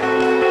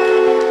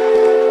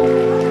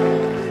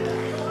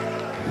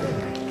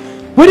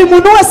 Buri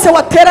muntu wese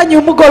wateranye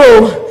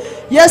umugoroba,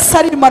 Yesu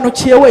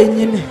arimanukiye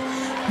wenyine,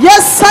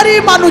 Yesu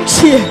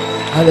arimanukiye.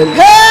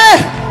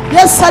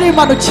 Yesu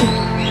arimanukiye.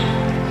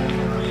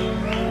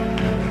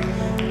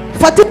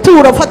 Fata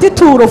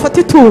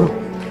ituro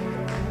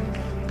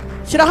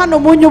shyira hano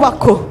mu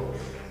nyubako.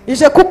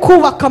 Ije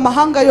kukubaka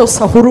amahanga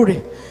yose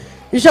ahurure,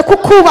 ije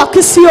kukubaka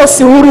isi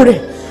yose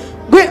ihurure.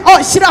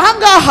 Shyira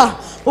ahangaha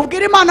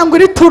ubwira Imana ngo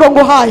iri turo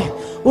nguhaye,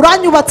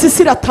 uranyubatse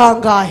isi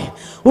iratangaye,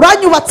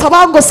 uranyubatse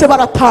abangose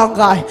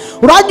baratangaye,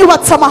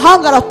 uranyubatse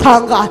amahanga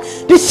aratangaye.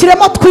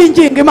 Rishyiremo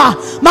twinginga Imana.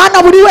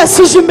 Mana buri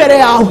wese uje imbere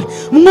yawe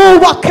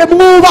mwubake,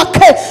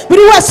 mwubake.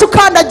 Buri wese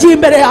ukandagiye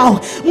imbere yawe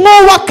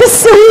mwubake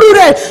isi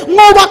hurure,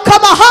 mwubake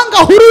amahanga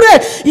hurure.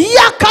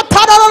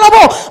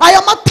 Yakatararabo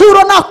aya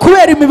maturo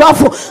nakubera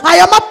imibavu,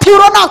 aya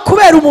maturo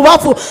nakubera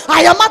umubavu,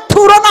 aya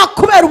maturo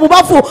nakubera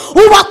umubavu.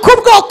 Ubaka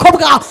ubwoko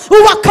bwawe,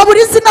 ubaka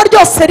buri zina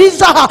ryose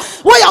rijaha.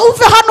 Oya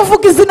uve hano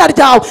uvuga izina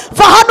ryawe,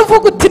 va hano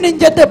uvuga uti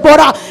ninjye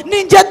Debora,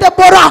 ninjye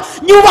Debora.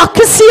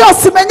 Nyubaka isi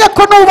yose imenye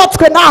ko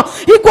nubatswe nawe.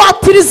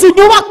 Igwatiriza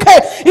inyubake,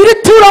 iri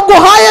turo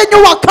nguhaye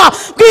nyubaka.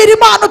 Bwira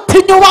Imana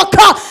uti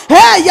nyubaka.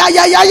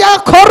 Ya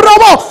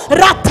korobo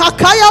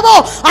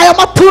ratakayabo aya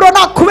maturo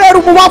nakubera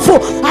umubavu,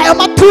 aya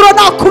maturo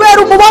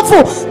nakubera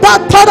umubavu.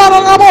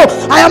 Datararabo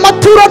aya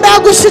maturo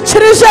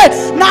nagushikirije,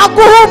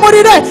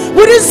 naguhumurire.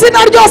 Buri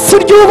zina ryose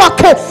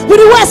ryubake,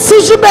 buri wese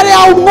uje imbere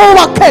yawe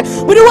mwubake,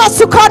 buri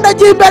wese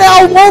ukandagiye imbere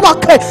yawe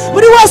mwubake,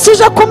 buri wese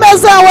uje ku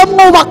meza yawe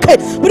mwubake,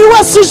 buri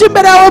wese uje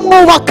imbere yawe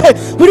mwubake,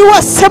 buri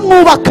wese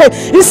mwubake.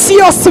 Isi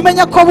yose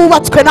imenye ko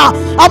bubatswe na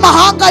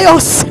amahanga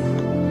yose.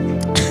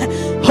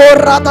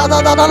 Hora da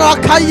da da da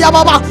kaya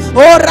baba,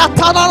 hora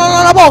ta da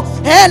da da bo,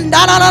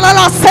 enda da da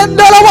da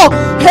sendolobo.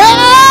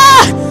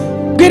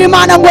 Bwira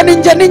Imana ngo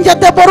ninjye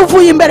Debora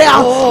uvuye imbere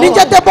yawe,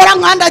 ninjye Debora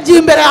nkandagiye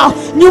imbere yawe.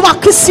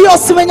 Nyubaka isi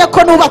yose imenye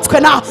ko nubatswe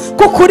na,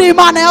 kuko uri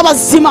Imana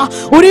y'abazima,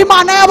 uri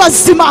Imana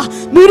y'abazima,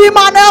 uri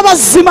Imana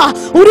y'abazima,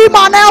 uri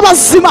Imana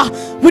y'abazima.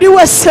 Buri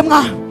wese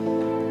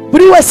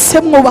buri wese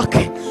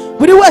mwubake,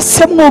 buri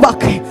wese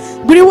mwubake,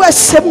 buri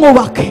wese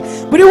mwubake,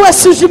 buri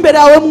wese uje imbere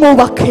yawe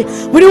mwubake,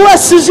 buri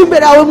wese uje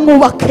imbere yawe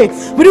mwubake,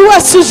 buri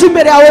wese uje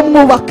imbere yawe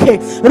mwubake.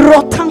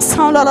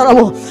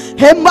 Rotansandarabo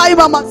hembayi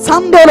mama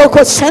sandoro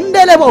ko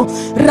sendelebo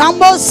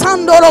rambo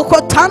sandoro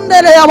ko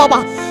tandele ya baba.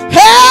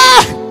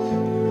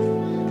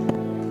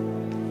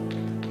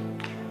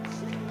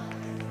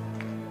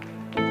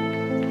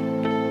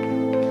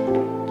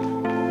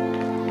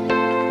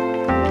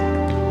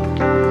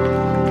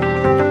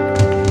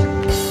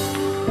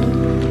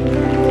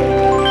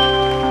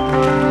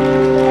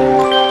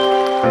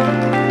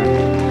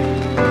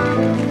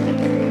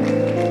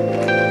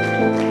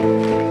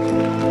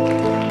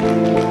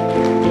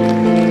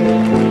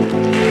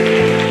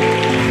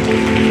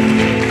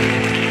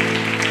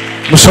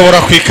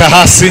 mushobora kwika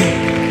hasi.